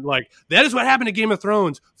 And like, that is what happened to Game of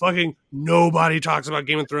Thrones. Fucking nobody talks about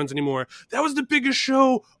Game of Thrones anymore. That was the biggest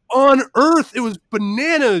show on earth. It was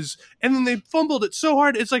bananas. And then they fumbled it so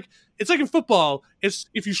hard. It's like in football. It's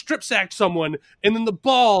if you strip sacked someone and then the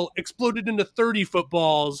ball exploded into 30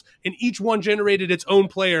 footballs and each one generated its own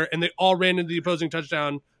player and they all ran into the opposing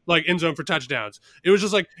touchdown, like end zone for touchdowns. It was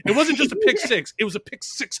just like, it wasn't just a pick six. It was a pick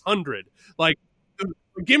 600. Like,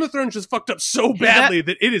 Game of Thrones just fucked up so badly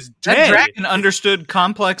that it is dead. That dragon understood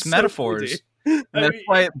complex metaphors. And that's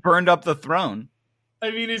why it burned up the throne.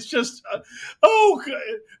 I mean, it's just,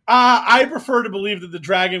 I prefer to believe that the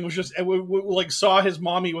dragon was just, like, saw his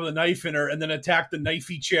mommy with a knife in her and then attacked the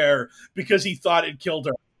knifey chair because he thought it killed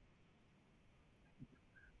her.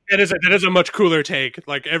 That is a much cooler take.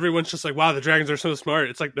 Like, everyone's just like, wow, the dragons are so smart.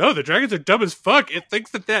 It's like, no, the dragons are dumb as fuck. It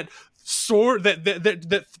thinks that sword,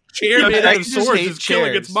 that chair made out of swords is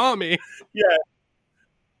killing its mommy. Yeah.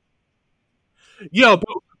 Yo,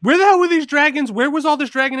 but where the hell were these dragons? Where was all this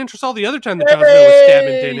dragon interest all the other time that Jon Snow was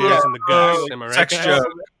stabbing Daenerys in the gut? Am I right? Sex joke.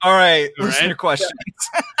 All right, listener questions.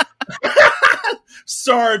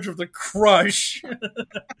 Sarge with the crush.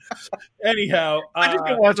 Anyhow, I just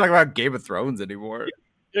don't want to talk about Game of Thrones anymore.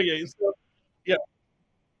 Okay, so, yeah.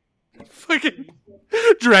 Fucking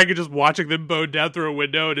dragon just watching them bow down through a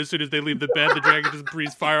window, and as soon as they leave the bed, the dragon just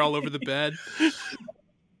breathes fire all over the bed.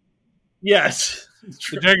 Yes.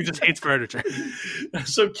 The dragon just hates furniture.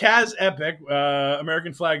 So Kaz Epic,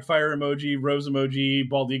 American flag fire emoji, rose emoji,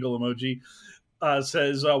 bald eagle emoji,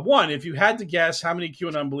 says, one, if you had to guess, how many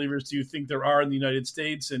QAnon believers do you think there are in the United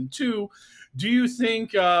States? And two, do you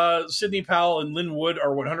think Sidney Powell and Lynn Wood are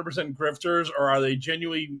 100% grifters, or are they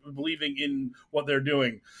genuinely believing in what they're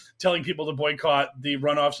doing? Telling people to boycott the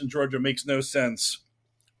runoffs in Georgia makes no sense.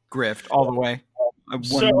 Grift all the way.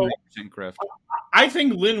 100% grift. I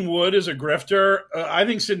think Lynn Wood is a grifter. I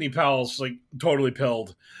think Sidney Powell's like totally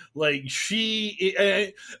pilled. Like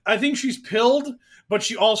I think she's pilled, but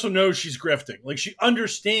she also knows she's grifting. Like she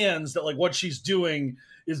understands that like what she's doing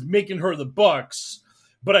is making her the bucks.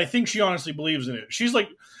 But I think she honestly believes in it. She's like,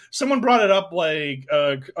 someone brought it up like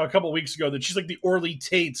a couple of weeks ago that she's like the Orly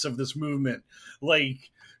Tates of this movement.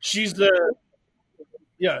 Like she's the,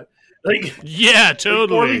 yeah. Like, yeah,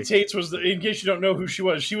 totally. Like Orly Tates was in case you don't know who she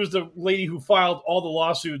was the lady who filed all the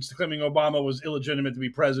lawsuits claiming Obama was illegitimate to be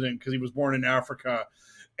president because he was born in Africa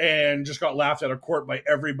and just got laughed out of court by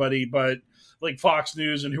everybody. But like Fox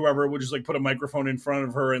News and whoever would just like put a microphone in front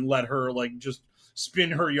of her and let her like just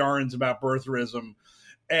spin her yarns about birtherism.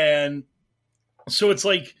 And so it's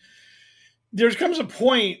like, there comes a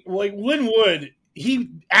point like Lynn Wood, he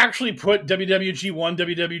actually put WWG1,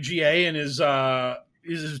 WWGA in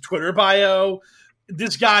his Twitter bio.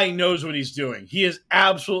 This guy knows what he's doing. He is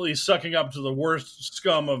absolutely sucking up to the worst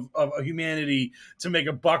scum of humanity to make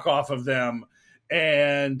a buck off of them.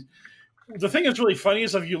 And the thing that's really funny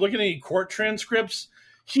is if you look at any court transcripts,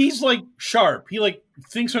 he's like sharp. He like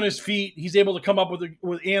thinks on his feet. He's able to come up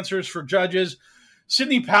with answers for judges.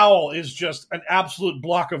 Sidney Powell is just an absolute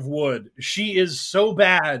block of wood. She is so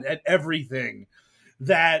bad at everything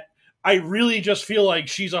that I really just feel like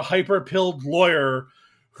she's a hyper-pilled lawyer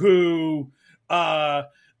who I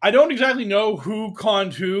don't exactly know who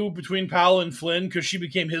conned who between Powell and Flynn because she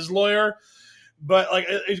became his lawyer. But like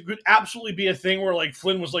it could absolutely be a thing where like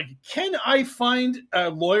Flynn was like, can I find a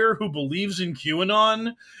lawyer who believes in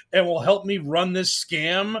QAnon and will help me run this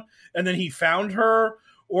scam? And then he found her.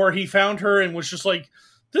 Or he found her and was just like,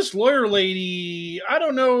 this lawyer lady, I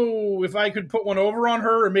don't know if I could put one over on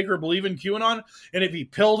her or make her believe in QAnon. And if he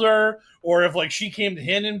pilled her or if like she came to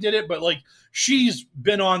him and did it. But like she's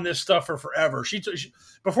been on this stuff for forever. She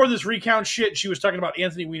before this recount shit, she was talking about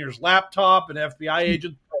Anthony Weiner's laptop and FBI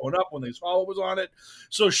agents throwing up when they saw what was on it.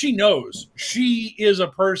 So she knows. She is a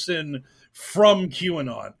person from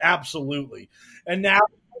QAnon. Absolutely. And now...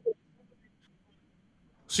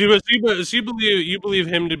 So you believe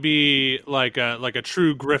him to be like a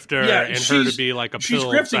true grifter, and her to be like a she's pill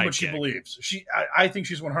grifting sidekick. what she believes. I think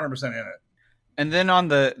she's 100% in it. And then on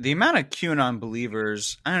the amount of QAnon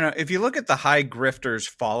believers, I don't know, if you look at the high grifters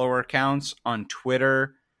follower counts on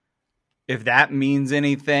Twitter, if that means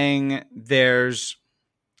anything, there's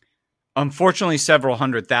unfortunately several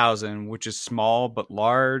 100,000, which is small but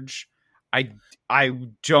large. I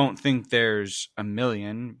don't think there's a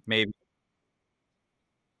million, maybe.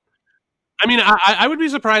 I mean, I would be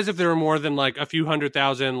surprised if there were more than like a few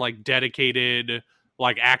 100,000 like dedicated,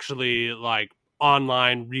 like actually like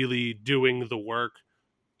online really doing the work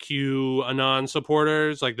QAnon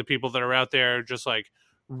supporters, like the people that are out there just like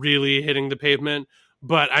really hitting the pavement.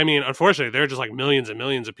 But I mean, unfortunately, there are just like millions and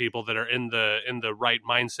millions of people that are in the right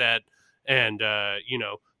mindset and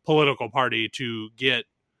political party to get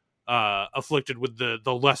afflicted with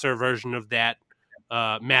the lesser version of that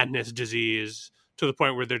madness disease, to the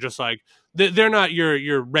point where they're just like they're not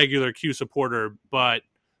your regular Q supporter, but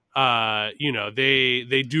they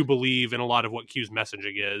do believe in a lot of what Q's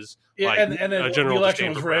messaging is. Yeah, like, and the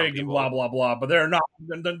election was rigged and blah blah blah. But they're not.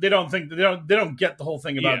 They don't get the whole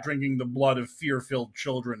thing about drinking the blood of fear-filled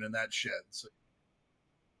children and that shit. So.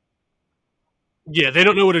 Yeah, they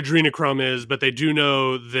don't know what adrenochrome is, but they do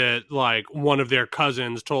know that like one of their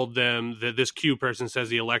cousins told them that this Q person says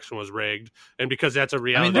the election was rigged, and because that's a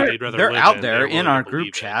reality, they'd rather they're live out there in our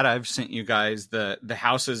group chat. I've sent you guys the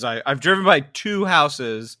houses. I've driven by 2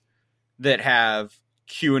 houses that have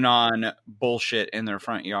QAnon bullshit in their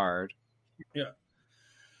front yard. Yeah.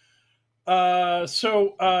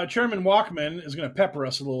 So Chairman Walkman is going to pepper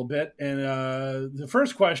us a little bit, and the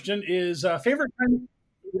first question is favorite kind.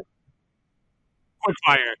 Quick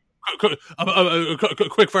fire.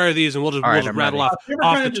 Quick fire these, and we'll just rattle off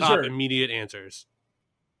the top immediate answers.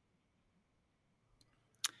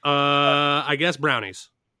 I guess brownies.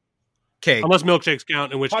 Cake. Unless milkshakes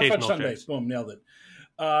count, in which Hot case fudge milkshakes. sundaes. Boom, nailed it.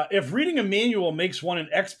 If reading a manual makes one an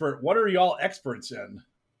expert, what are y'all experts in?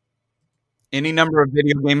 Any number of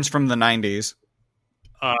video games from the 90s.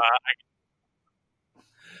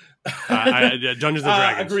 Dungeons and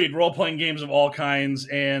Dragons. Agreed. Role-playing games of all kinds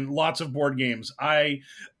and lots of board games. I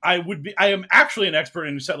am actually an expert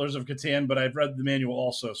in Settlers of Catan, but I've read the manual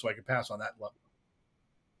also, so I could pass on that level.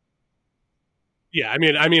 Yeah, I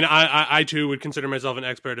mean, I too would consider myself an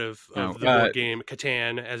expert of the board game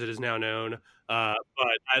Catan, as it is now known.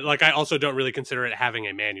 But I also don't really consider it having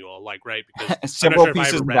a manual, like, right? Because several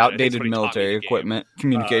pieces of outdated military equipment,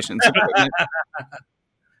 communications equipment.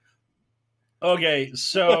 Okay,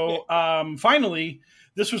 so finally,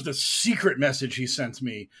 this was the secret message he sent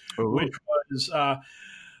me, which was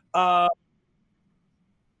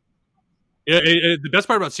the best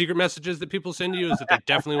part about secret messages that people send you is that they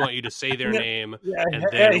definitely want you to say their name. Yeah, and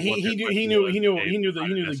then he knew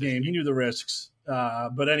the game, he knew the risks.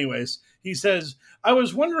 But anyways, he says, I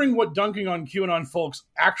was wondering what dunking on QAnon folks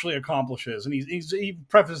actually accomplishes. And he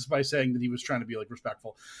prefaced by saying that he was trying to be like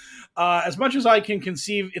respectful. As much as I can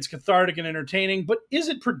conceive, it's cathartic and entertaining, but is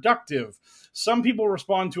it productive? Some people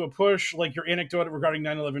respond to a push, like your anecdote regarding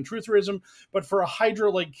 9/11 trutherism, but for a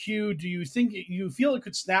Hydra like Q, do you feel it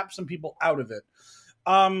could snap some people out of it?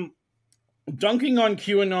 Dunking on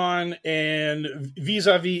QAnon and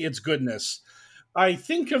vis-a-vis its goodness. I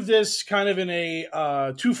think of this kind of in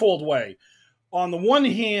a twofold way. On the one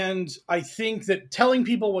hand, I think that telling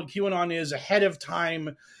people what QAnon is ahead of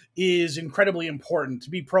time is incredibly important. To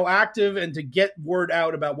be proactive and to get word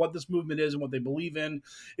out about what this movement is and what they believe in.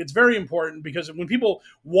 It's very important because when people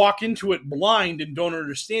walk into it blind and don't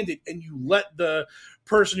understand it, and you let the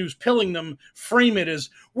person who's pilling them frame it as,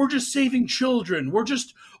 we're just saving children, we're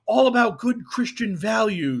just all about good Christian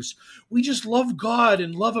values, we just love God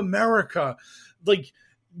and love America. Like,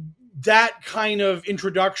 that kind of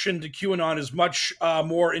introduction to QAnon is much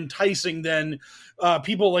more enticing than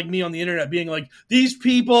people like me on the internet being like, these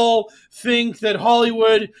people think that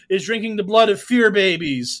Hollywood is drinking the blood of fear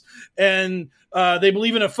babies, and they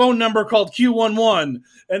believe in a phone number called Q11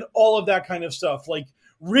 and all of that kind of stuff. Like,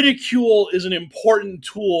 ridicule is an important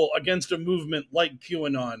tool against a movement like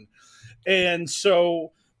QAnon. And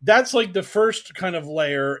so that's like the first kind of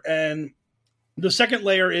layer. And the second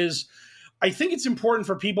layer is, I think it's important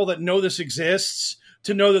for people that know this exists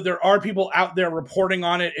to know that there are people out there reporting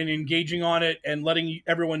on it and engaging on it and letting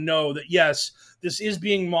everyone know that, yes, this is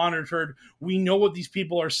being monitored. We know what these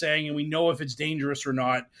people are saying, and we know if it's dangerous or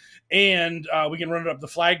not. And we can run it up the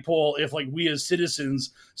flagpole if, like, we as citizens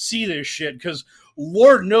see this shit, because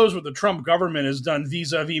Lord knows what the Trump government has done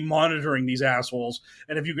vis-a-vis monitoring these assholes.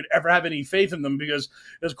 And if you could ever have any faith in them, because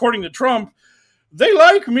according to Trump, they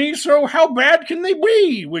like me, so how bad can they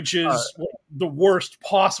be? Which is the worst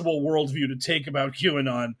possible worldview to take about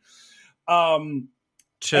QAnon. Go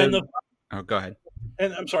ahead.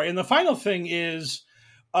 And I'm sorry. And the final thing is,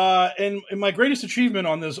 and my greatest achievement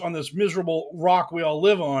on this miserable rock we all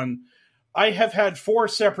live on, I have had 4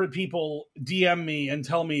 separate people DM me and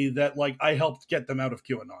tell me that, like, I helped get them out of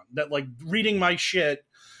QAnon. That, like, reading my shit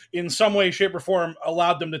in some way, shape, or form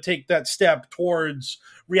allowed them to take that step towards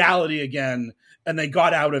reality again. And they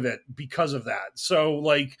got out of it because of that. So,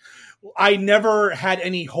 like, I never had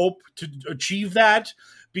any hope to achieve that,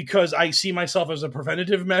 because I see myself as a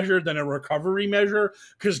preventative measure than a recovery measure,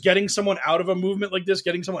 because getting someone out of a movement like this,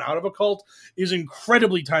 getting someone out of a cult is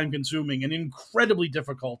incredibly time consuming and incredibly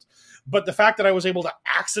difficult. But the fact that I was able to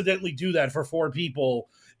accidentally do that for 4 people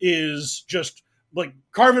is just like,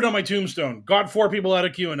 carve it on my tombstone. Got 4 people out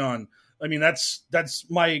of QAnon. I mean, that's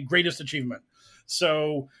my greatest achievement.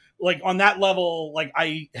 So like on that level, like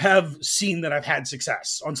I have seen that I've had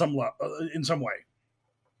success on some in some way.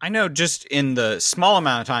 I know just in the small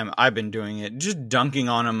amount of time I've been doing it, just dunking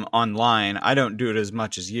on them online. I don't do it as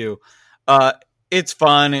much as you. It's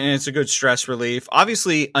fun and it's a good stress relief.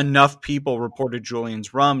 Obviously, enough people reported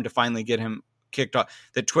Julian's rum to finally get him kicked off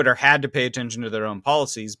that Twitter had to pay attention to their own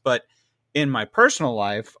policies. But in my personal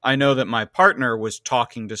life, I know that my partner was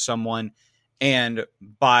talking to someone, and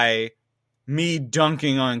by me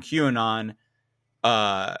dunking on QAnon,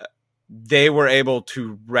 they were able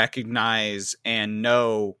to recognize and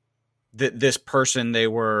know that this person they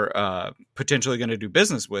were potentially going to do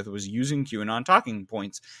business with was using QAnon talking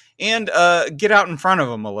points, and get out in front of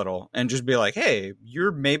them a little and just be like, hey,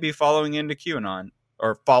 you're maybe falling into QAnon.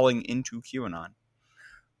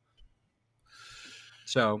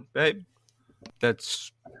 So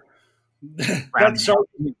that's so.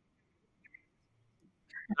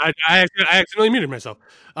 I accidentally muted myself.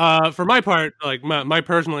 For my part, like my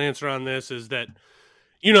personal answer on this is that,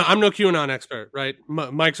 I'm no QAnon expert, right?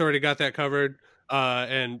 Mike's already got that covered.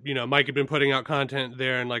 And, Mike had been putting out content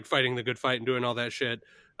there and like fighting the good fight and doing all that shit.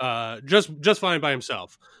 Just fine by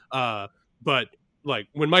himself. But like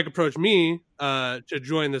when Mike approached me to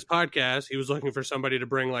join this podcast, he was looking for somebody to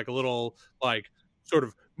bring like a little like sort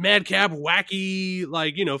of madcap, wacky,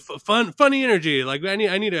 like, funny energy. Like I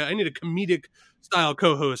need a comedic style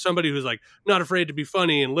co-host, somebody who's like not afraid to be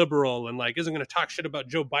funny and liberal and like isn't going to talk shit about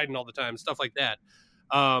Joe Biden all the time, stuff like that.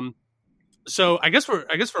 So I guess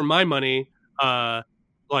for my money,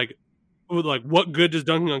 like what good does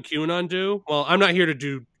dunking on QAnon do? Well, I'm not here to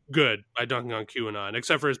do good by dunking on QAnon,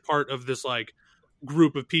 except for as part of this like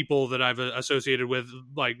group of people that I've associated with,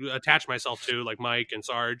 like attached myself to, like Mike and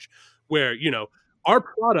Sarge, where our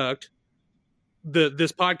product,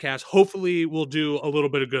 this podcast, hopefully will do a little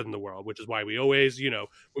bit of good in the world, which is why we always, we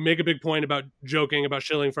make a big point about joking about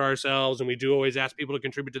shilling for ourselves, and we do always ask people to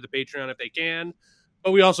contribute to the Patreon if they can.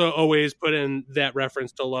 But we also always put in that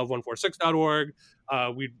reference to love146.org.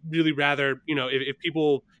 We'd really rather, if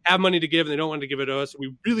people have money to give and they don't want to give it to us,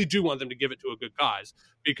 we really do want them to give it to a good cause,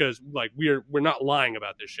 because like we're not lying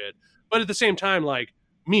about this shit. But at the same time, like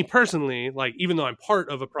me personally, like even though I'm part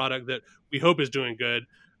of a product that we hope is doing good,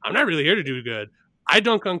 I'm not really here to do good. I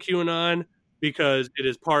dunk on QAnon because it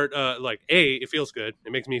is part, like A, it feels good.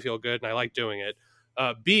 It makes me feel good and I like doing it.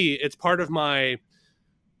 B, it's part of my,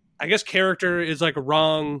 I guess character is like a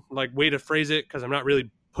wrong like way to phrase it, because I'm not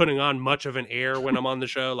really putting on much of an air when I'm on the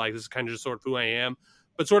show. Like this is kind of just sort of who I am,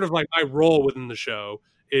 but sort of like my role within the show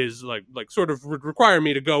is like sort of would require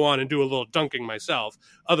me to go on and do a little dunking myself.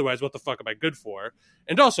 Otherwise, what the fuck am I good for?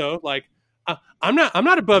 And also like, I'm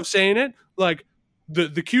not above saying it. Like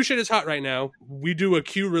the Q shit is hot right now. We do a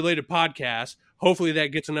Q related podcast. Hopefully that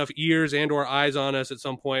gets enough ears and or eyes on us at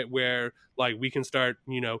some point where like we can start,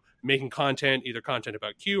 making content, either content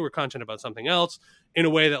about Q or content about something else in a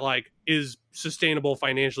way that like is sustainable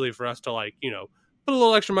financially for us to like, put a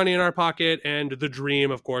little extra money in our pocket. And the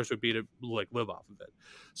dream, of course, would be to like live off of it.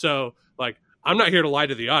 So like, I'm not here to lie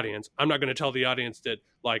to the audience. I'm not going to tell the audience that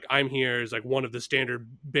like I'm here as like one of the standard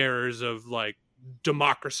bearers of like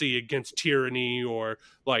democracy against tyranny or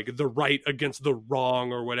like the right against the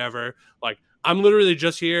wrong or whatever. Like I'm literally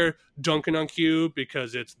just here dunking on Q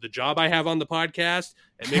because it's the job I have on the podcast.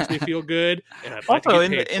 It makes me feel good. And I'd like also to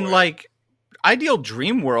get paid in for it. like ideal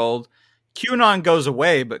dream world, QAnon goes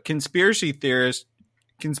away, but conspiracy theories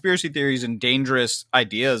and dangerous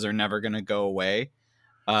ideas are never going to go away.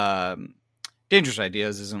 Dangerous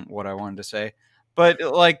ideas isn't what I wanted to say, but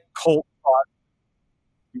like cult thought.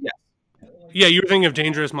 Yeah. Yeah, you were thinking of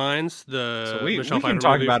Dangerous Minds. So we can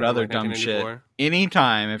talk about other dumb shit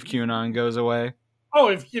anytime if QAnon goes away. Oh,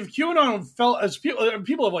 if QAnon felt as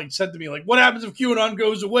people have like said to me, like, what happens if QAnon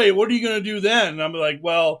goes away? What are you going to do then? And I'm like,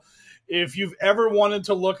 well, if you've ever wanted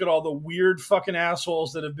to look at all the weird fucking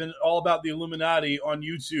assholes that have been all about the Illuminati on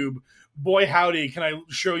YouTube, boy howdy, can I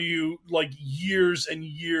show you like years and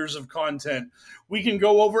years of content. We can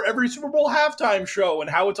go over every Super Bowl halftime show and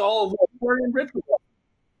how it's all very ritual.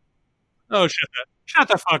 Oh, shut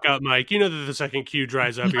the fuck up, Mike. You know that the second Q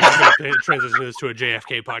dries up, you're just going to transition this to a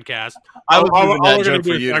JFK podcast. I was doing that joke joke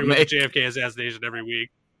for you to make. JFK assassination every week.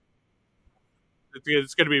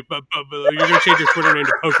 It's going to be, you're going to change your Twitter name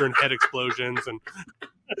to Poker and Head Explosions. And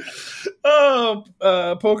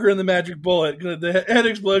Poker and the Magic Bullet. The head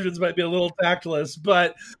explosions might be a little tactless,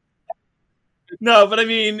 but no, but I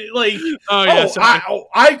mean, like, I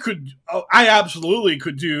absolutely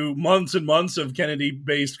could do months and months of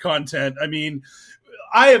Kennedy-based content. I mean,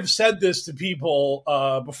 I have said this to people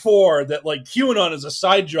before that, like, QAnon is a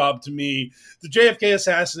side job to me. The JFK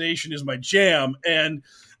assassination is my jam, and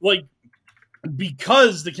like,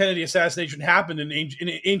 because the Kennedy assassination happened in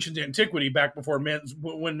ancient antiquity, back before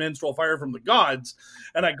when men stole fire from the gods,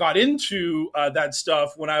 and I got into that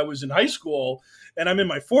stuff when I was in high school, and I'm in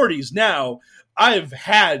my 40s now. I've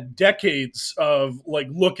had decades of like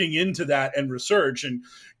looking into that and research, and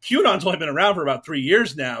QAnon's only been around for about 3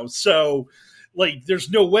 years now. So like, there's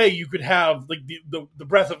no way you could have like the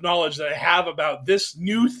breadth of knowledge that I have about this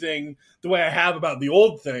new thing the way I have about the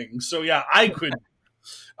old thing. So yeah, I could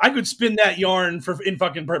spin that yarn in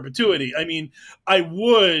fucking perpetuity. I mean, I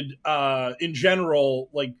would, in general,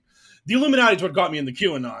 like, the Illuminati is what got me into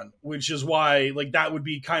QAnon, which is why, like, that would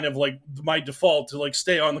be kind of like my default to like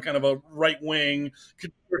stay on the kind of a right wing.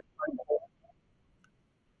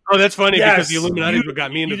 Oh, that's funny, because the Illuminati is what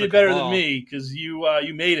got me into the cabal. You did better than me, because you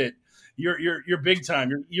made it. You're big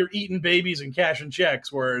time. You're eating babies and cashing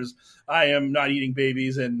checks, whereas I am not eating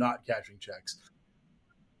babies and not cashing checks.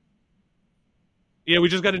 Yeah, we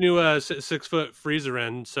just got a new 6-foot freezer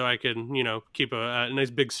in, so I can, keep a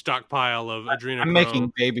nice big stockpile of adrenochrome. I'm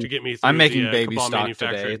making baby. To get me through I'm making the, baby stock today.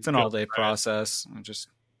 manufactured It's an all-day process. I'm just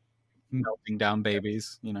melting down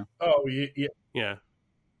babies. Oh yeah. Yeah.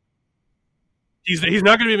 He's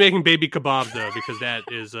not going to be making baby kebabs though, because that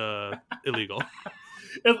is illegal.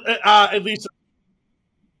 At least.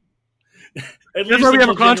 At least we have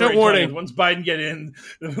a content warning. Once Biden get in,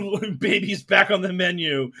 babies back on the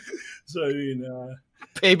menu. So,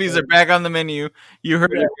 babies are back on the menu. You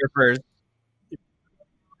heard it here first.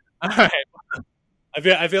 All right. I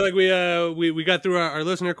feel like we got through our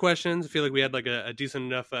listener questions. I feel like we had like a decent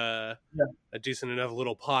enough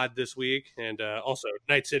little pod this week, and also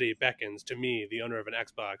Night City beckons to me, the owner of an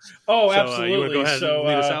Xbox. Oh, absolutely! You want to go ahead and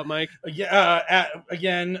lead us out, Mike?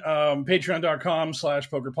 Again,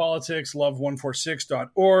 patreon.com/pokerpolitics,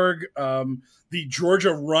 love146.org. The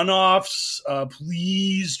Georgia runoffs.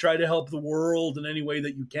 Please try to help the world in any way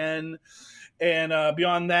that you can, and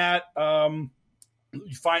beyond that.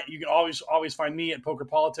 You can always find me at Poker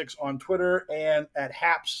Politics on Twitter and at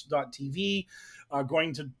haps.tv.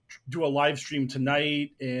 Going to do a live stream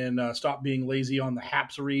tonight and stop being lazy on the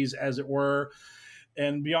hapseries, as it were.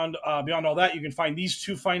 And beyond all that, you can find these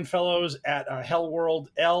two fine fellows at Hellworld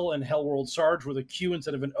L and Hellworld Sarge with a Q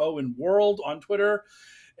instead of an O in World on Twitter.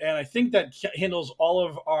 And I think that handles all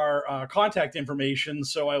of our contact information.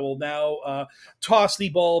 So I will now toss the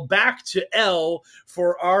ball back to L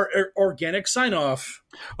for our organic sign-off.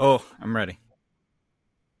 Oh, I'm ready.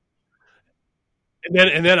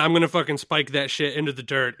 And then I'm gonna fucking spike that shit into the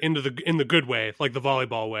dirt, in the good way, like the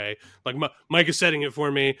volleyball way. Like Mike is setting it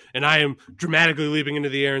for me, and I am dramatically leaping into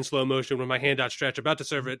the air in slow motion with my hand outstretched, about to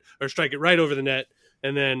serve it or strike it right over the net.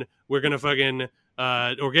 And then we're gonna fucking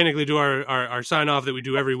organically do our sign off that we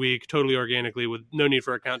do every week, totally organically, with no need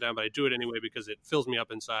for a countdown, but I do it anyway because it fills me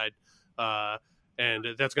up inside. And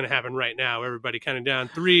that's going to happen right now. Everybody counting down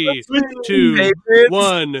 3, 2,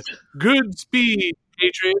 1. Good speed,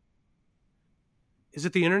 Patriots. Is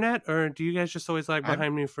it the internet, or do you guys just always lag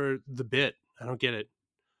behind me for the bit? I don't get it.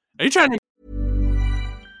 Are you trying to...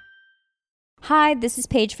 Hi, this is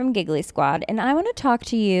Paige from Giggly Squad, and I want to talk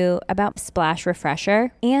to you about Splash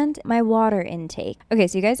Refresher and my water intake. Okay,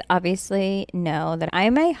 so you guys obviously know that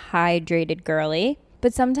I'm a hydrated girly,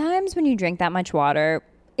 but sometimes when you drink that much water,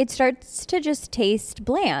 it starts to just taste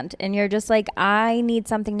bland, and you're just like, I need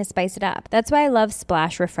something to spice it up. That's why I love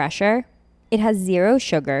Splash Refresher. It has 0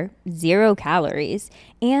 sugar, 0 calories,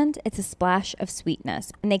 and it's a splash of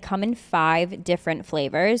sweetness. And they come in 5 different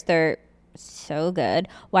flavors. They're so good.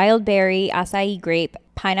 Wild berry, acai grape,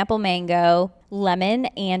 pineapple mango, lemon,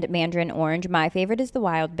 and mandarin orange. My favorite is the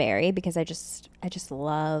wild berry because I just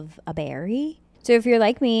love a berry. So if you're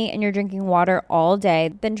like me and you're drinking water all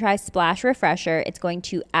day, then try Splash Refresher. It's going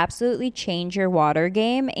to absolutely change your water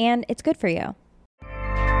game, and it's good for you.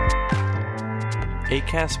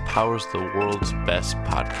 Acast powers the world's best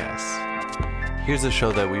podcasts. Here's a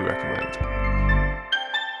show that we recommend.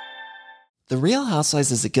 The Real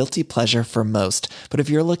Housewives is a guilty pleasure for most, but if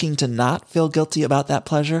you're looking to not feel guilty about that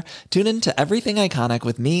pleasure, tune in to Everything Iconic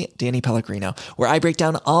with me, Danny Pellegrino, where I break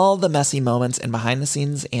down all the messy moments and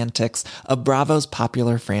behind-the-scenes antics of Bravo's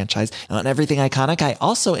popular franchise. And on Everything Iconic, I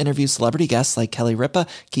also interview celebrity guests like Kelly Ripa,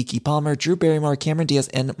 Keke Palmer, Drew Barrymore, Cameron Diaz,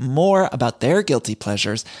 and more about their guilty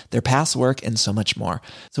pleasures, their past work, and so much more.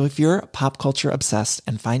 So if you're pop culture obsessed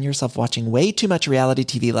and find yourself watching way too much reality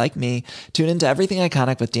TV like me, tune into Everything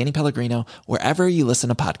Iconic with Danny Pellegrino wherever you listen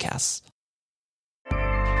to podcasts.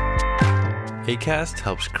 Acast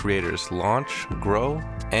helps creators launch, grow,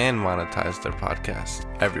 and monetize their podcasts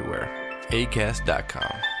everywhere.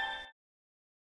 Acast.com.